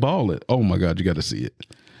Prince seen that. balling. Oh my God, you got to see it.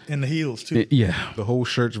 In the heels too. Yeah, the whole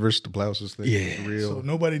shirts versus the blouses thing. Yeah. Is real. So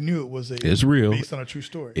nobody knew it was it's real. based on a true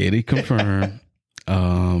story. Eddie confirmed. They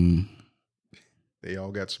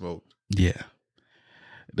all got smoked. Yeah,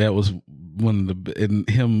 that was one of the and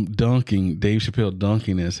him dunking, Dave Chappelle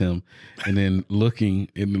dunking as him, and then looking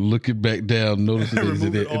back down, noticing it,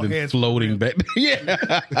 Removing and all then hands floating back.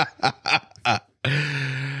 Yeah.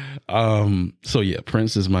 So yeah,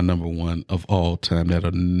 Prince is my number one of all time.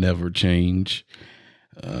 That'll never change.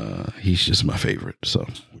 He's just my favorite. So,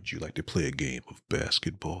 Would you like to play a game of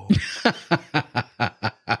basketball?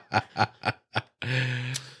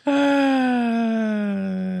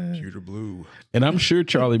 Pewter blue. and I'm sure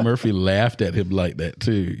Charlie Murphy laughed at him like that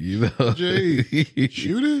too. You know, Jay,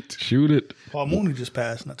 shoot it. shoot it. Paul Mooney just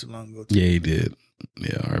passed not too long ago. Too. Yeah, he did.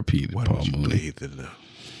 Yeah, R.P. to Why Paul don't you Mooney. bathe in the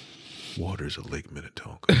waters of Lake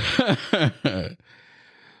Minnetonka?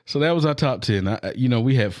 So that was our top 10.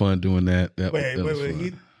 We had fun doing that. That was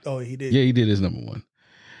Wait. fun. He did. Yeah, he did his number one.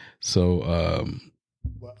 So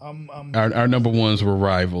Well, I'm our number ones were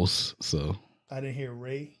rivals. So I didn't hear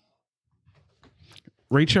Ray.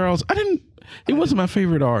 Ray Charles. It wasn't my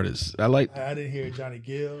favorite artist. I didn't hear Johnny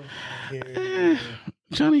Gill.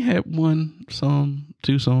 Johnny had 1 song,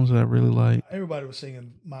 2 songs that I really liked. Everybody was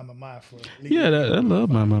singing "My My My" for. Yeah, I love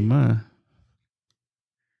 "My My My."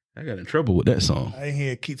 I got in trouble with that song. I didn't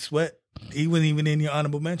hear Keith Sweat. He wasn't even in your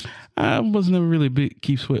honorable mention. I was never really a big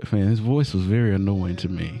Keith Sweat fan. His voice was very annoying to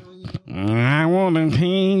me. I want to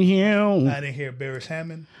change you. I didn't hear Barris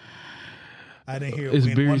Hammond. I didn't hear. Is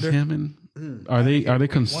Wayne Barris Wonder. Hammond? Are they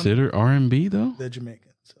considered R&B though? They're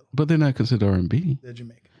Jamaican, so But they're not considered R&B. they're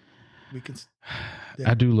Jamaican.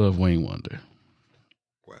 I do love Wayne Wonder.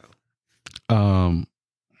 Wow.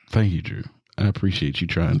 Thank you, Drew. I appreciate you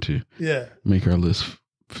trying to make our list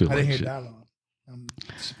feel I like didn't shit. hear that long. I'm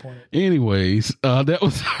disappointed. Anyways, that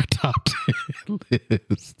was our top 10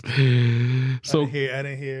 list. So I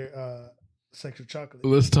didn't hear Sexual Chocolate.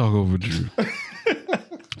 let's talk over Drew.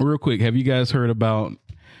 Real quick, have you guys heard about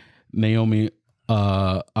Naomi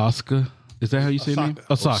Osaka? Is that how you say her name?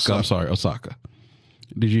 Osaka. I'm sorry, Osaka.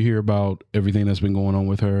 Did you hear about everything that's been going on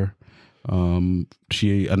with her?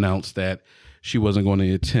 She announced that she wasn't going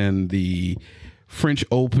to attend the French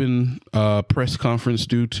Open press conference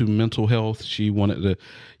due to mental health. She wanted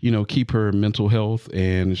to, keep her mental health,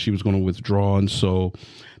 and she was going to withdraw. And so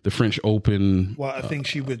the French Open. Well, I think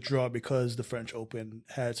she withdrew because the French Open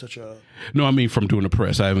had such a. No, I mean from doing the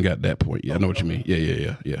press. I haven't got that point yet. I know what you mean.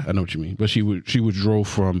 Yeah. I know what you mean. But she withdrew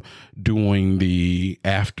from doing the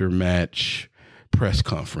after match press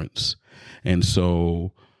conference, and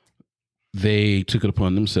so they took it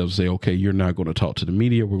upon themselves to say, okay, you're not going to talk to the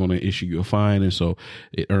media. We're going to issue you a fine. And so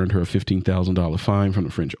it earned her a $15,000 fine from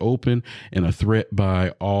the French Open and a threat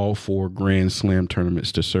by all 4 Grand Slam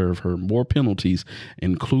tournaments to serve her more penalties,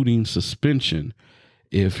 including suspension,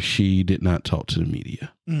 if she did not talk to the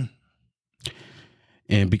media.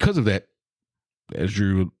 And because of that, as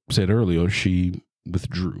Drew said earlier, she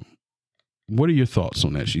withdrew. What are your thoughts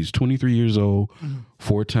on that? She's 23 years old,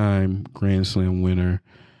 4-time Grand Slam winner.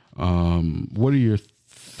 What are your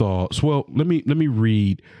thoughts? Well, let me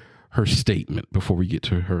read her statement before we get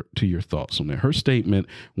to your thoughts on that. Her statement,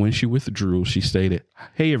 when she withdrew, she stated,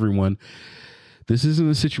 "Hey everyone, this isn't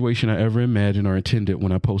a situation I ever imagined or intended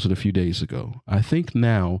when I posted a few days ago. I think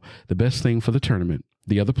now the best thing for the tournament,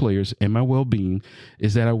 the other players, and my well-being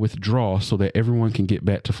is that I withdraw so that everyone can get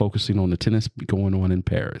back to focusing on the tennis going on in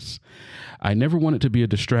Paris. I never want it to be a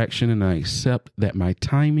distraction, and I accept that my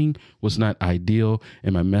timing was not ideal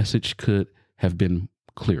and my message could have been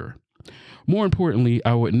clearer. More importantly,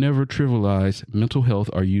 I would never trivialize mental health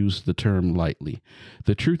or use the term lightly.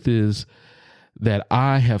 The truth is that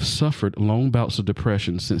I have suffered long bouts of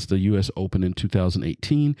depression since the U.S. Open in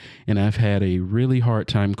 2018, and I've had a really hard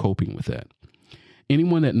time coping with that.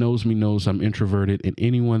 Anyone that knows me knows I'm introverted, and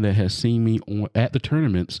anyone that has seen me at the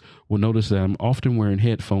tournaments will notice that I'm often wearing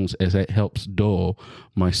headphones, as that helps dull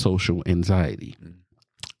my social anxiety.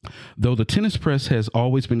 Though the tennis press has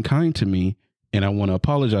always been kind to me, and I want to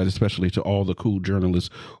apologize especially to all the cool journalists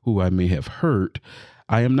who I may have hurt,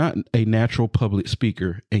 I am not a natural public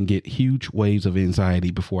speaker and get huge waves of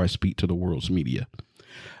anxiety before I speak to the world's media.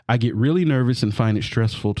 I get really nervous and find it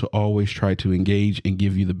stressful to always try to engage and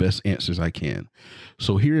give you the best answers I can.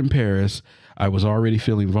 So here in Paris, I was already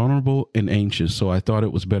feeling vulnerable and anxious, so I thought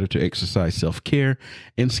it was better to exercise self-care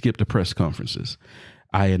and skip the press conferences.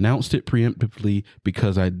 I announced it preemptively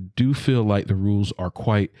because I do feel like the rules are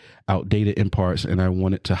quite outdated in parts, and I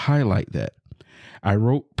wanted to highlight that. I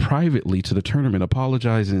wrote privately to the tournament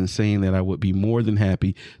apologizing and saying that I would be more than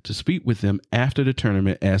happy to speak with them after the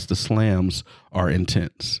tournament, as the slams are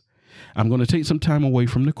intense. I'm going to take some time away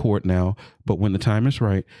from the court now, but when the time is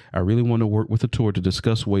right, I really want to work with the tour to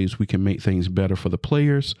discuss ways we can make things better for the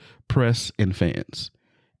players, press, and fans.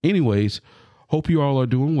 Anyways, hope you all are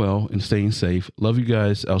doing well and staying safe. Love you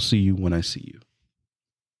guys. I'll see you when I see you."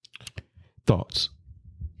 Thoughts?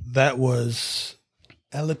 That was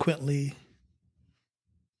eloquently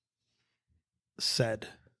said,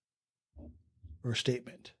 or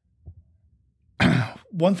statement.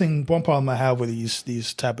 One problem I have with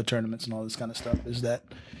these type of tournaments and all this kind of stuff is that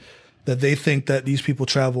they think that these people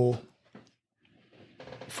travel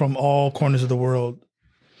from all corners of the world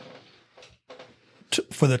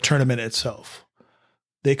for the tournament itself.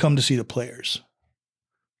 They come to see the players.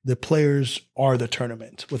 The players are the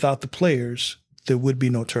tournament. Without the players, there would be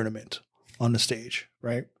no tournament on the stage,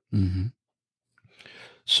 right? Mm-hmm.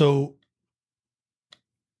 So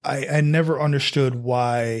I never understood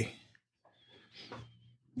why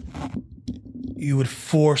you would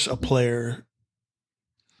force a player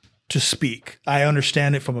to speak. I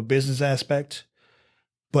understand it from a business aspect,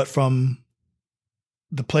 but from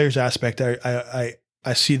the player's aspect, I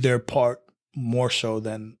see their part more so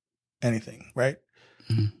than anything, right?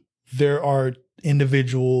 Mm-hmm. There are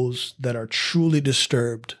individuals that are truly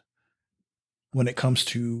disturbed when it comes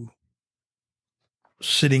to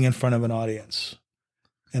sitting in front of an audience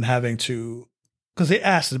and having to, because they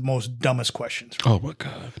ask the most dumbest questions. Right? Oh my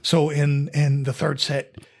God. So in the third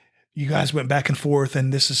set, you guys went back and forth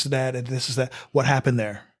and this is that and this is that. What happened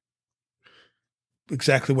there?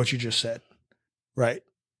 Exactly what you just said. Right.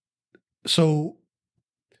 So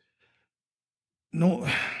no,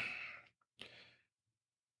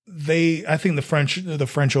 I think the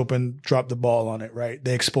French Open dropped the ball on it, right?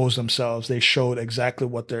 They exposed themselves. They showed exactly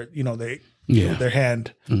what their, their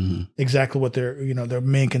hand, exactly what their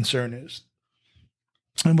main concern is.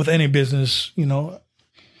 And with any business,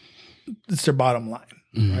 it's their bottom line,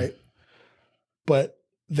 right? But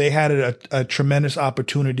they had a tremendous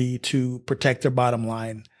opportunity to protect their bottom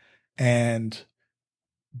line and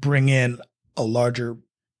bring in a larger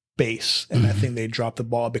base. And I think they dropped the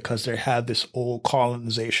ball because they had this old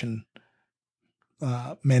colonization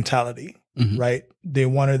mentality, right? They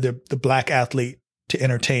wanted the black athlete to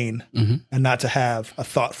entertain and not to have a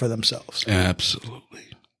thought for themselves. Absolutely.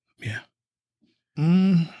 Yeah.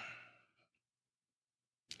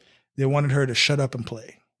 They wanted her to shut up and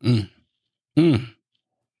play.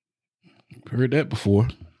 Heard that before.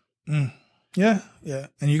 Yeah. And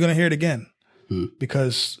you're going to hear it again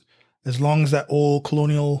because as long as that old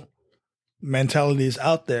colonial mentality is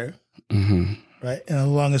out there, right? And as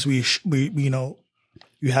long as we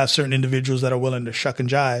you have certain individuals that are willing to shuck and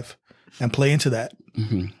jive and play into that.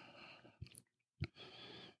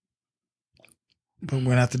 But we're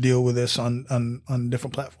going to have to deal with this on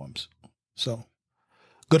different platforms. So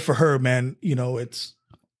good for her, man. It's,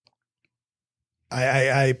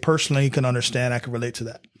 I personally can understand. I can relate to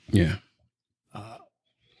that. Yeah.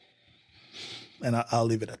 And I'll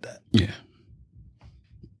leave it at that. Yeah.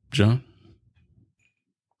 John?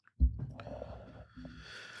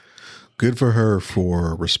 Good for her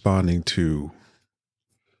for responding to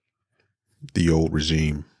the old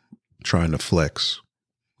regime trying to flex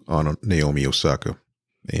on Naomi Osaka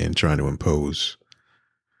and trying to impose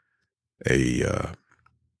a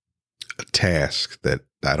task that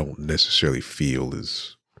I don't necessarily feel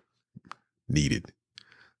is needed.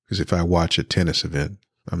 Because if I watch a tennis event,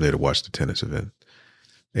 I'm there to watch the tennis event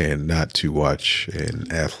and not to watch an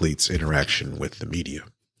athlete's interaction with the media.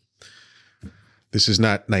 This is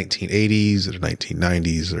not 1980s or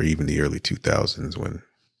 1990s or even the early 2000s when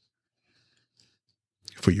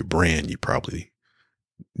for your brand, you probably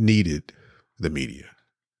needed the media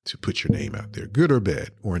to put your name out there, good or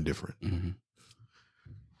bad or indifferent.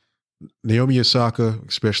 Naomi Osaka,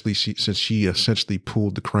 especially since she essentially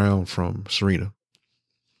pulled the crown from Serena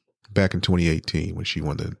back in 2018 when she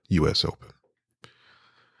won the U.S. Open.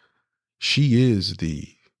 She is the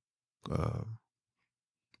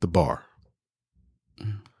bar.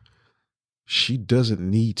 She doesn't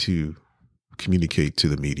need to communicate to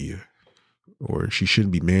the media, or she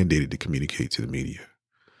shouldn't be mandated to communicate to the media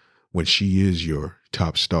when she is your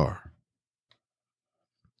top star.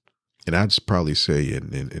 And I'd probably say,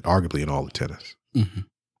 in arguably in all of tennis,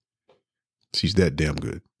 she's that damn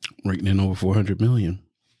good. Raking in over 400 million.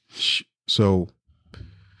 So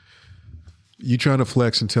you trying to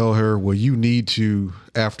flex and tell her, well, you need to,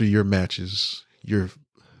 after your matches, you're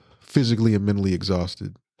physically and mentally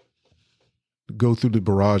exhausted, go through the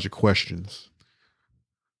barrage of questions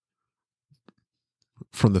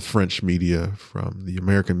from the French media, from the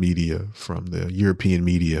American media, from the European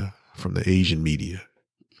media, from the Asian media.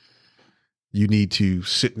 You need to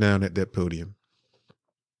sit down at that podium,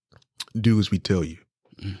 do as we tell you.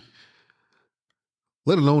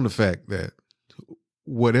 Let alone the fact that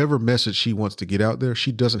whatever message she wants to get out there,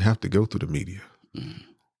 she doesn't have to go through the media.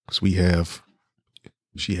 Because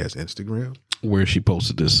she has Instagram. Where she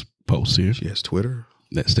posted this post here. She has Twitter.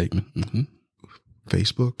 That statement.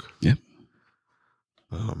 Facebook. Yep.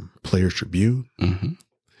 Players Tribune.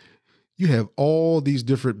 You have all these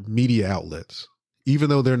different media outlets, even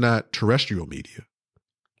though they're not terrestrial media.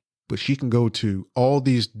 But she can go to all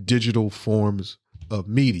these digital forms of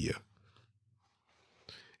media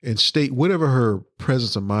and state whatever her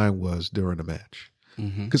presence of mind was during the match.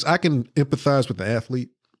 Because I can empathize with the athlete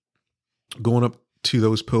going up to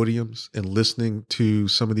those podiums and listening to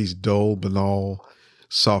some of these dull, banal,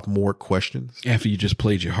 sophomore questions. After you just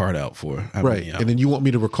played your heart out for her. Right. And then you want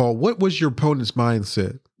me to recall, what was your opponent's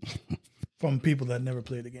mindset? From people that never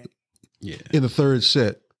played the game. Yeah. In the third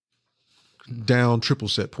set, down triple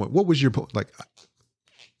set point. What was your,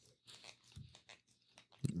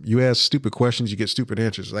 you ask stupid questions, you get stupid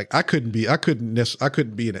answers. Like I could not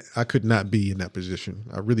be in that position.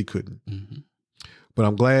 I really couldn't. But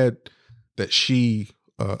I'm glad that she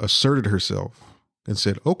asserted herself and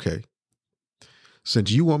said, okay, since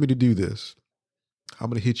you want me to do this, I'm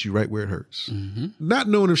going to hit you right where it hurts. Mm-hmm. Not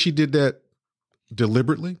knowing if she did that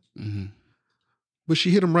deliberately, but she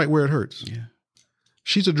hit him right where it hurts. Yeah.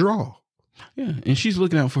 She's a draw. Yeah. And she's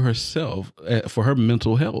looking out for herself, for her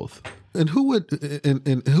mental health. And who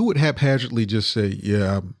would haphazardly just say,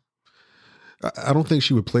 yeah, I don't think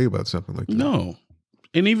she would play about something like that. No.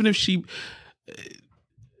 And even if she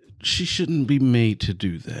shouldn't be made to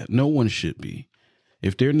do that. No one should be.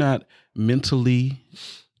 If they're not mentally,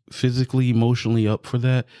 physically, emotionally up for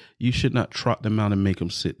that, you should not trot them out and make them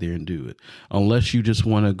sit there and do it. Unless you just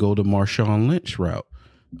want to go the Marshawn Lynch route.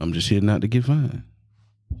 I'm just here not to get fined.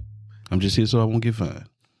 I'm just here so I won't get fined.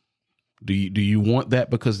 Do you want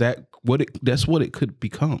that? Because that's what it could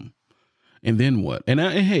become. And then what? And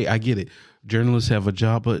hey, I get it. Journalists have a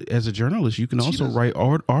job, but as a journalist, you can also write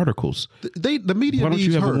articles. The media. Why don't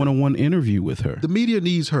you have her? A one-on-one interview with her? The media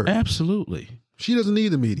needs her. Absolutely. She doesn't need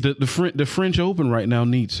the media. The French Open right now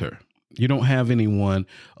needs her. You don't have anyone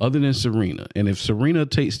other than Serena. And if Serena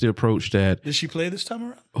takes the approach that... Did she play this time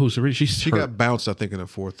around? Who, Serena? She got bounced, I think, in the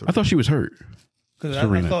fourth. I thought she was hurt. Because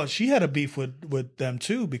I thought she had a beef with them,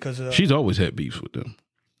 too, because... she's always had beefs with them.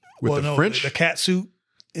 With the French? The cat suit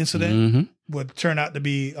incident would turn out to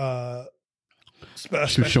be... she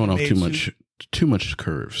was showing off too much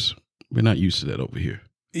curves. We're not used to that over here.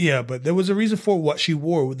 Yeah, but there was a reason for what she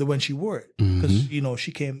wore when she wore it. Because,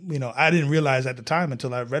 she came, I didn't realize at the time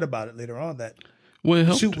until I read about it later on that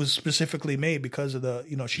the suit was specifically made because of the,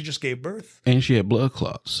 she just gave birth. And she had blood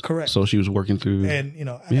clots. Correct. So she was working through.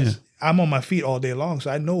 And, I'm on my feet all day long, so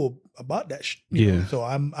I know about that. So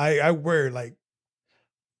I wear like,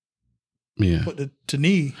 put the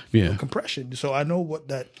knee compression. So I know what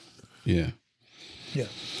that. Yeah. Yeah.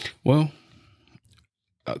 Well,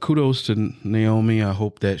 kudos to Naomi. I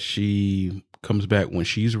hope that she comes back when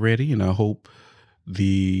she's ready, and I hope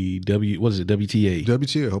the WTA?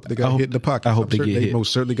 WTA. I hope they got hit in the pocket. I hope they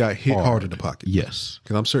most certainly got hit hard in the pocket. Yes,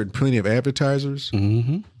 because I'm certain plenty of advertisers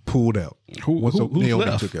pulled out. Who's Naomi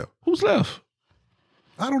left? Took out. Who's left?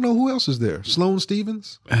 I don't know who else is there. Sloane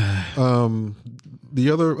Stephens. The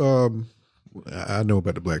other. I know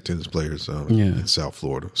about the black tennis players in South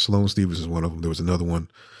Florida. Sloane Stephens is one of them. There was another one.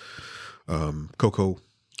 Coco.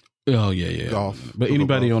 Oh yeah. Golf. But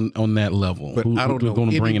anybody golf. on that level. But I don't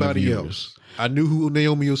know anybody else. I knew who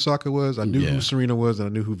Naomi Osaka was. I knew who Serena was, and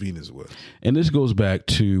I knew who Venus was. And this goes back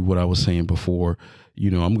to what I was saying before.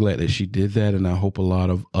 I'm glad that she did that, and I hope a lot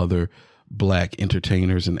of other black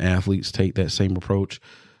entertainers and athletes take that same approach.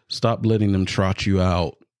 Stop letting them trot you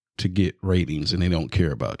out to get ratings, and they don't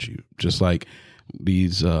care about you. Just like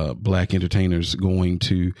these black entertainers going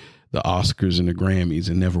to the Oscars and the Grammys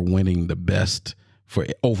and never winning the best for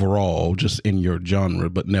overall, just in your genre,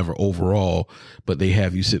 but never overall. But they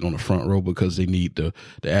have you sitting on the front row because they need the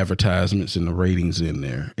advertisements and the ratings in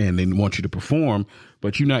there, and they want you to perform,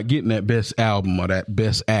 but you're not getting that best album or that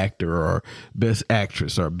best actor or best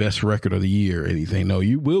actress or best record of the year or anything. No,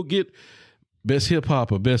 you will get best hip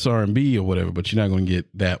hop or best R&B or whatever, but you're not going to get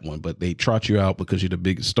that one. But they trot you out because you're the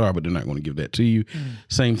biggest star, but they're not going to give that to you.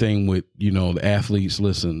 Same thing with, the athletes.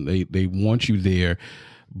 Listen, they want you there,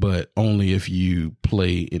 but only if you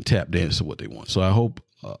play and tap dance to what they want. So I hope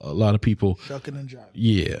a lot of people shucking and jiving.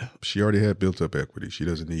 Yeah. She already had built up equity. She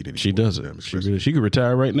doesn't need any. She doesn't. She could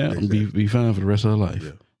retire right now and be fine for the rest of her life.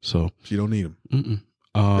 Yeah. So she don't need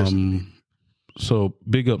them. So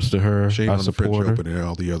big ups to her. Shame I on the support French her. Open and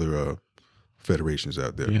all the other federations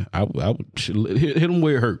out there. Yeah, I would hit them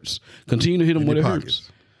where it hurts. Continue to hit them where it hurts,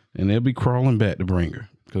 and they'll be crawling back to bring her.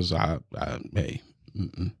 Because hey.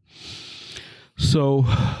 So,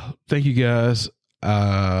 thank you guys.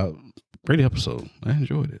 Great episode. I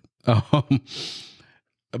enjoyed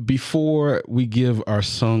it. Before we give our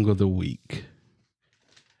song of the week,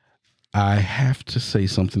 I have to say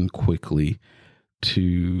something quickly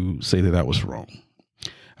to say that I was wrong.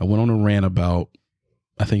 I went on a rant about,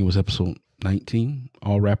 I think it was episode 19,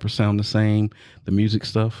 all rappers sound the same, the music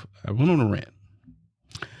stuff. I went on a rant.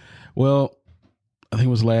 Well, I think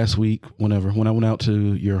it was last week, when I went out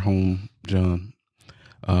to your home, John,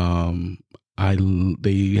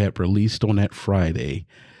 they had released on that Friday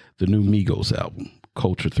the new Migos album,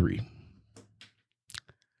 Culture 3.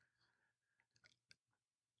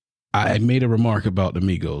 I made a remark about the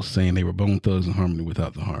Migos, saying they were Bone Thugs and Harmony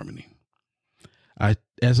without the harmony.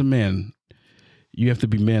 As a man, you have to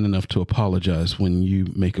be man enough to apologize when you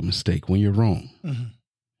make a mistake, when you're wrong. Mm-hmm.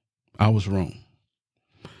 I was wrong.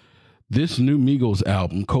 This new Migos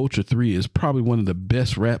album, Culture 3, is probably one of the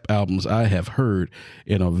best rap albums I have heard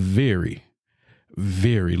in a very,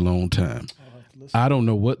 very long time. I don't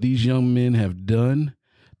know what these young men have done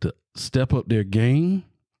to step up their game.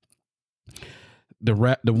 The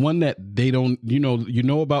one that they don't, you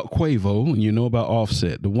know about Quavo and you know about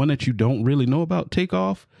Offset. The one that you don't really know about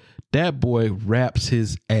Takeoff, that boy raps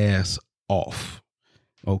his ass off.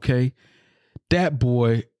 Okay? That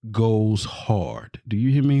boy goes hard. Do you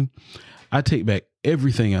hear me? I take back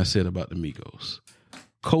everything I said about the Migos.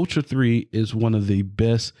 Culture 3 is one of the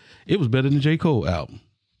best. It was better than J. Cole album.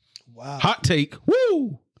 Wow. Hot take.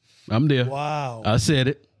 Woo! I'm there. Wow. I said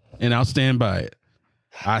it, and I'll stand by it.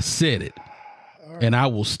 I said it, and I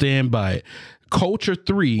will stand by it. Culture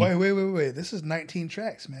 3. Wait. This is 19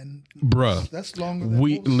 tracks, man. Bruh. That's longer than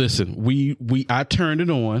most. I turned it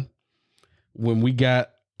on when we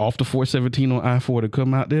got off the 417 on I-4 to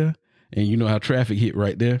come out there, and you know how traffic hit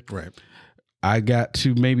right there. Right. I got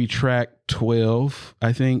to maybe track 12,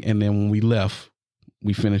 I think, and then when we left,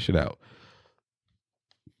 we finished it out.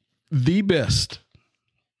 The best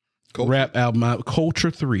rap album,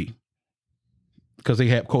 Culture 3, because they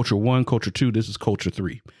have Culture 1, Culture 2. This is Culture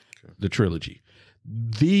 3, the trilogy.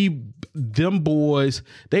 Them boys,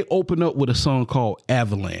 they open up with a song called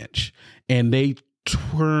Avalanche, and they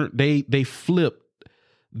flipped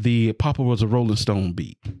the Papa Was a Rolling Stone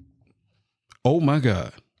beat. Oh my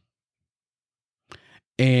God.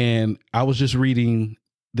 And I was just reading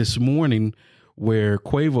this morning where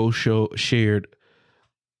Quavo shared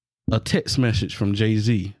a text message from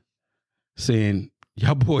Jay-Z saying,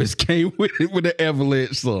 y'all boys came with it with the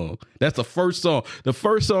Avalanche song. That's the first song. The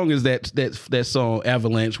first song is that song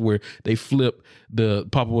Avalanche where they flip the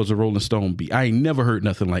Papa Was a Rolling Stone beat. I ain't never heard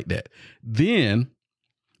nothing like that. Then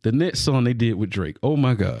the next song they did with Drake. Oh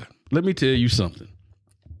my God. Let me tell you something.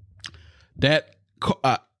 That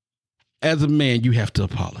as a man, you have to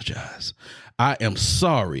apologize. I am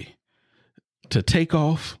sorry to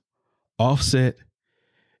Takeoff, Offset,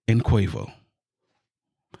 and Quavo.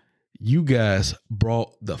 You guys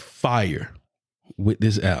brought the fire with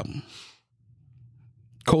this album.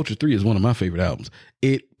 Culture 3 is one of my favorite albums.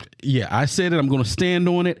 I said it. I'm going to stand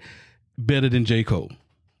on it. Better than J. Cole.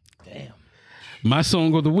 Damn. My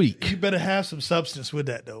song of the week. You better have some substance with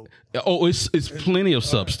that, though. Oh, it's plenty of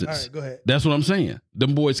substance. All right, go ahead. That's what I'm saying.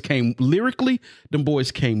 Them boys came lyrically. Them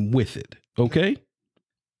boys came with it. Okay.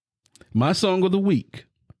 My song of the week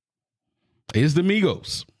is the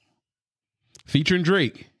Migos featuring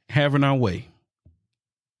Drake, Having Our Way.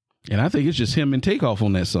 And I think it's just him and Takeoff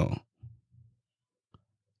on that song.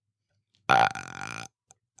 I'm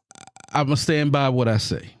going to stand by what I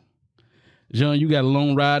say. John, you got a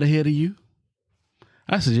long ride ahead of you.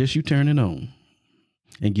 I suggest you turn it on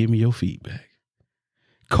and give me your feedback.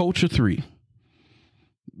 Culture 3,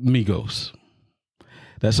 Migos.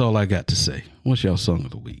 That's all I got to say. What's y'all song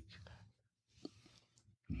of the week?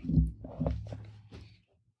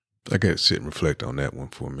 I got to sit and reflect on that one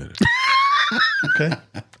for a minute. Okay.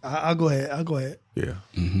 I'll go ahead. Yeah.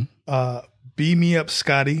 Mm-hmm. Beat Me Up,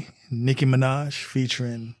 Scotty, Nicki Minaj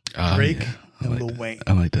featuring Drake and Lil Wayne.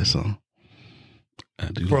 I like that song. I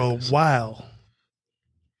do. For a while,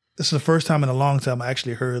 this is the first time in a long time I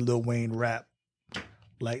actually heard Lil Wayne rap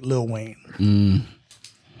like Lil Wayne. Mm.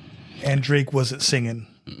 And Drake wasn't singing.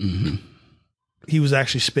 Mm-hmm. He was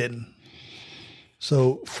actually spitting.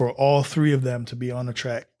 So for all three of them to be on the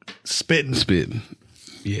track spitting.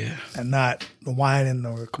 Yeah. And not whining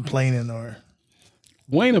or complaining or.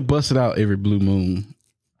 Wayne have busted out every blue moon.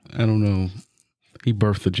 I don't know. He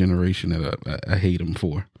birthed a generation that I hate him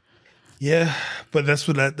for. Yeah, but that's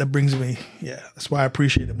what that brings me. Yeah, that's why I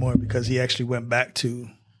appreciate it more, because he actually went back to,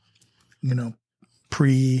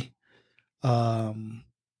 pre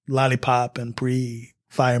Lollipop and pre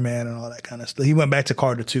Fireman and all that kind of stuff. He went back to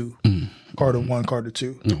Carter 2, Carter 1, Carter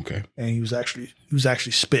 2. Okay, and he was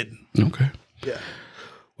actually spitting. Okay, yeah.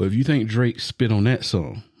 Well, if you think Drake spit on that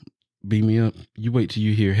song, Beat Me Up, you wait till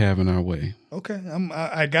you hear Having Our Way. Okay,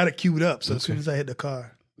 I got it queued up. So as soon as I hit the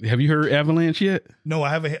car. Have you heard Avalanche yet? No, I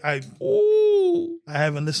haven't. I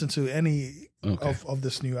haven't listened to any of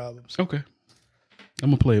this new albums. Okay. I'm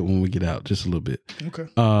going to play it when we get out, just a little bit. Okay.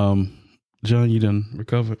 John, you done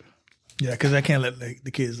recovered? Yeah, because I can't let the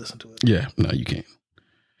kids listen to it. Yeah, no, you can't.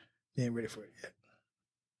 They ain't ready for it yet.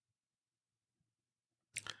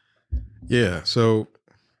 Yeah, so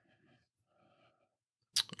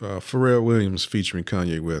Pharrell Williams featuring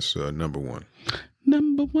Kanye West, number one.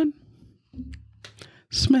 Number one.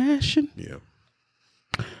 Smashing. Yeah.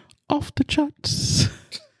 Off the charts.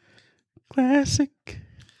 Classic.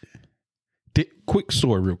 Quick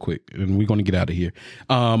story real quick, and we're going to get out of here.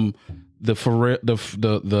 The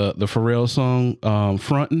Pharrell song,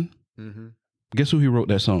 Frontin'. Mm-hmm. Guess who he wrote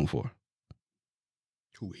that song for?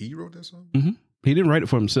 Who he wrote that song? Mm-hmm. He didn't write it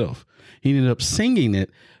for himself. He ended up singing it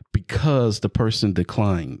because the person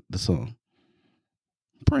declined the song.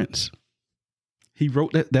 Prince. He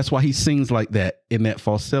wrote that. That's why he sings like that in that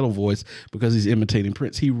falsetto voice, because he's imitating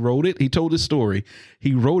Prince. He wrote it. He told his story.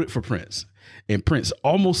 He wrote it for Prince, and Prince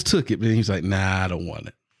almost took it, but then he's like, nah, I don't want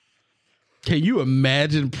it. Can you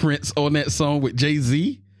imagine Prince on that song with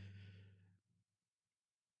Jay-Z?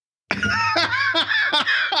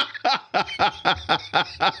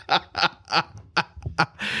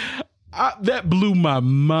 That blew my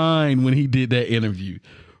mind when he did that interview.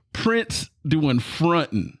 Prince doing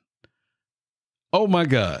frontin'. Oh my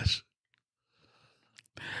gosh.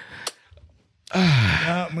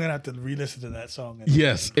 I'm going to have to re-listen to that song.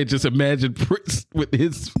 Yes. And just imagine Prince with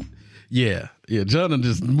his, yeah. John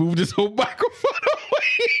just moved his whole microphone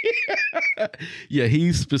away. Yeah,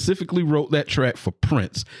 he specifically wrote that track for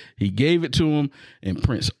Prince. He gave it to him, and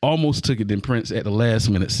Prince almost took it. Then Prince at the last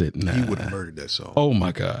minute said, nah. He would have murdered that song. Oh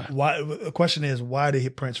my God. Why? The question is, why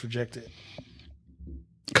did Prince reject it?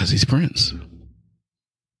 Because he's Prince.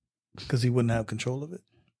 Because he wouldn't have control of it?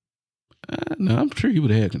 No, I'm sure he would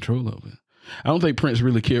have had control of it. I don't think Prince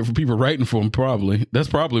really cared for people writing for him, probably. That's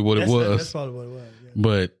probably what it was. That's probably what it was. Yeah.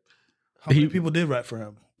 But how many people did write for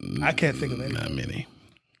him? I can't think of any. Not many.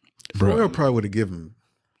 Pharrell probably would have given him.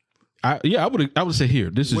 I would say, here,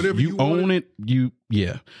 this is, whatever you own it.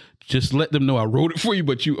 Just let them know I wrote it for you,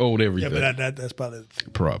 but you own everything. Yeah, but that's probably the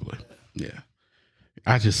thing. Probably. Yeah.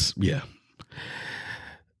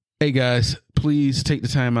 Hey guys, please take the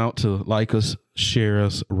time out to like us, share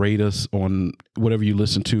us, rate us on whatever you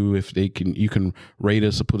listen to. If you can rate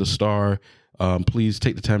us or put a star. Please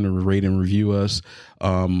take the time to rate and review us.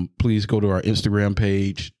 Please go to our Instagram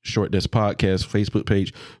page, Short Desk Podcast, Facebook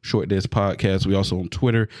page, Short Desk Podcast. We also on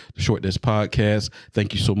Twitter, the Short Desk Podcast.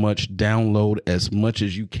 Thank you so much. Download as much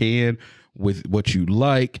as you can with what you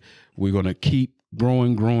like. We're going to keep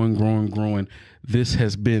growing. This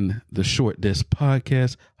has been the Short Desk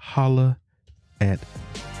Podcast. Holla at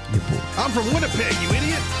your boy. I'm from Winnipeg, you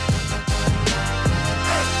idiot.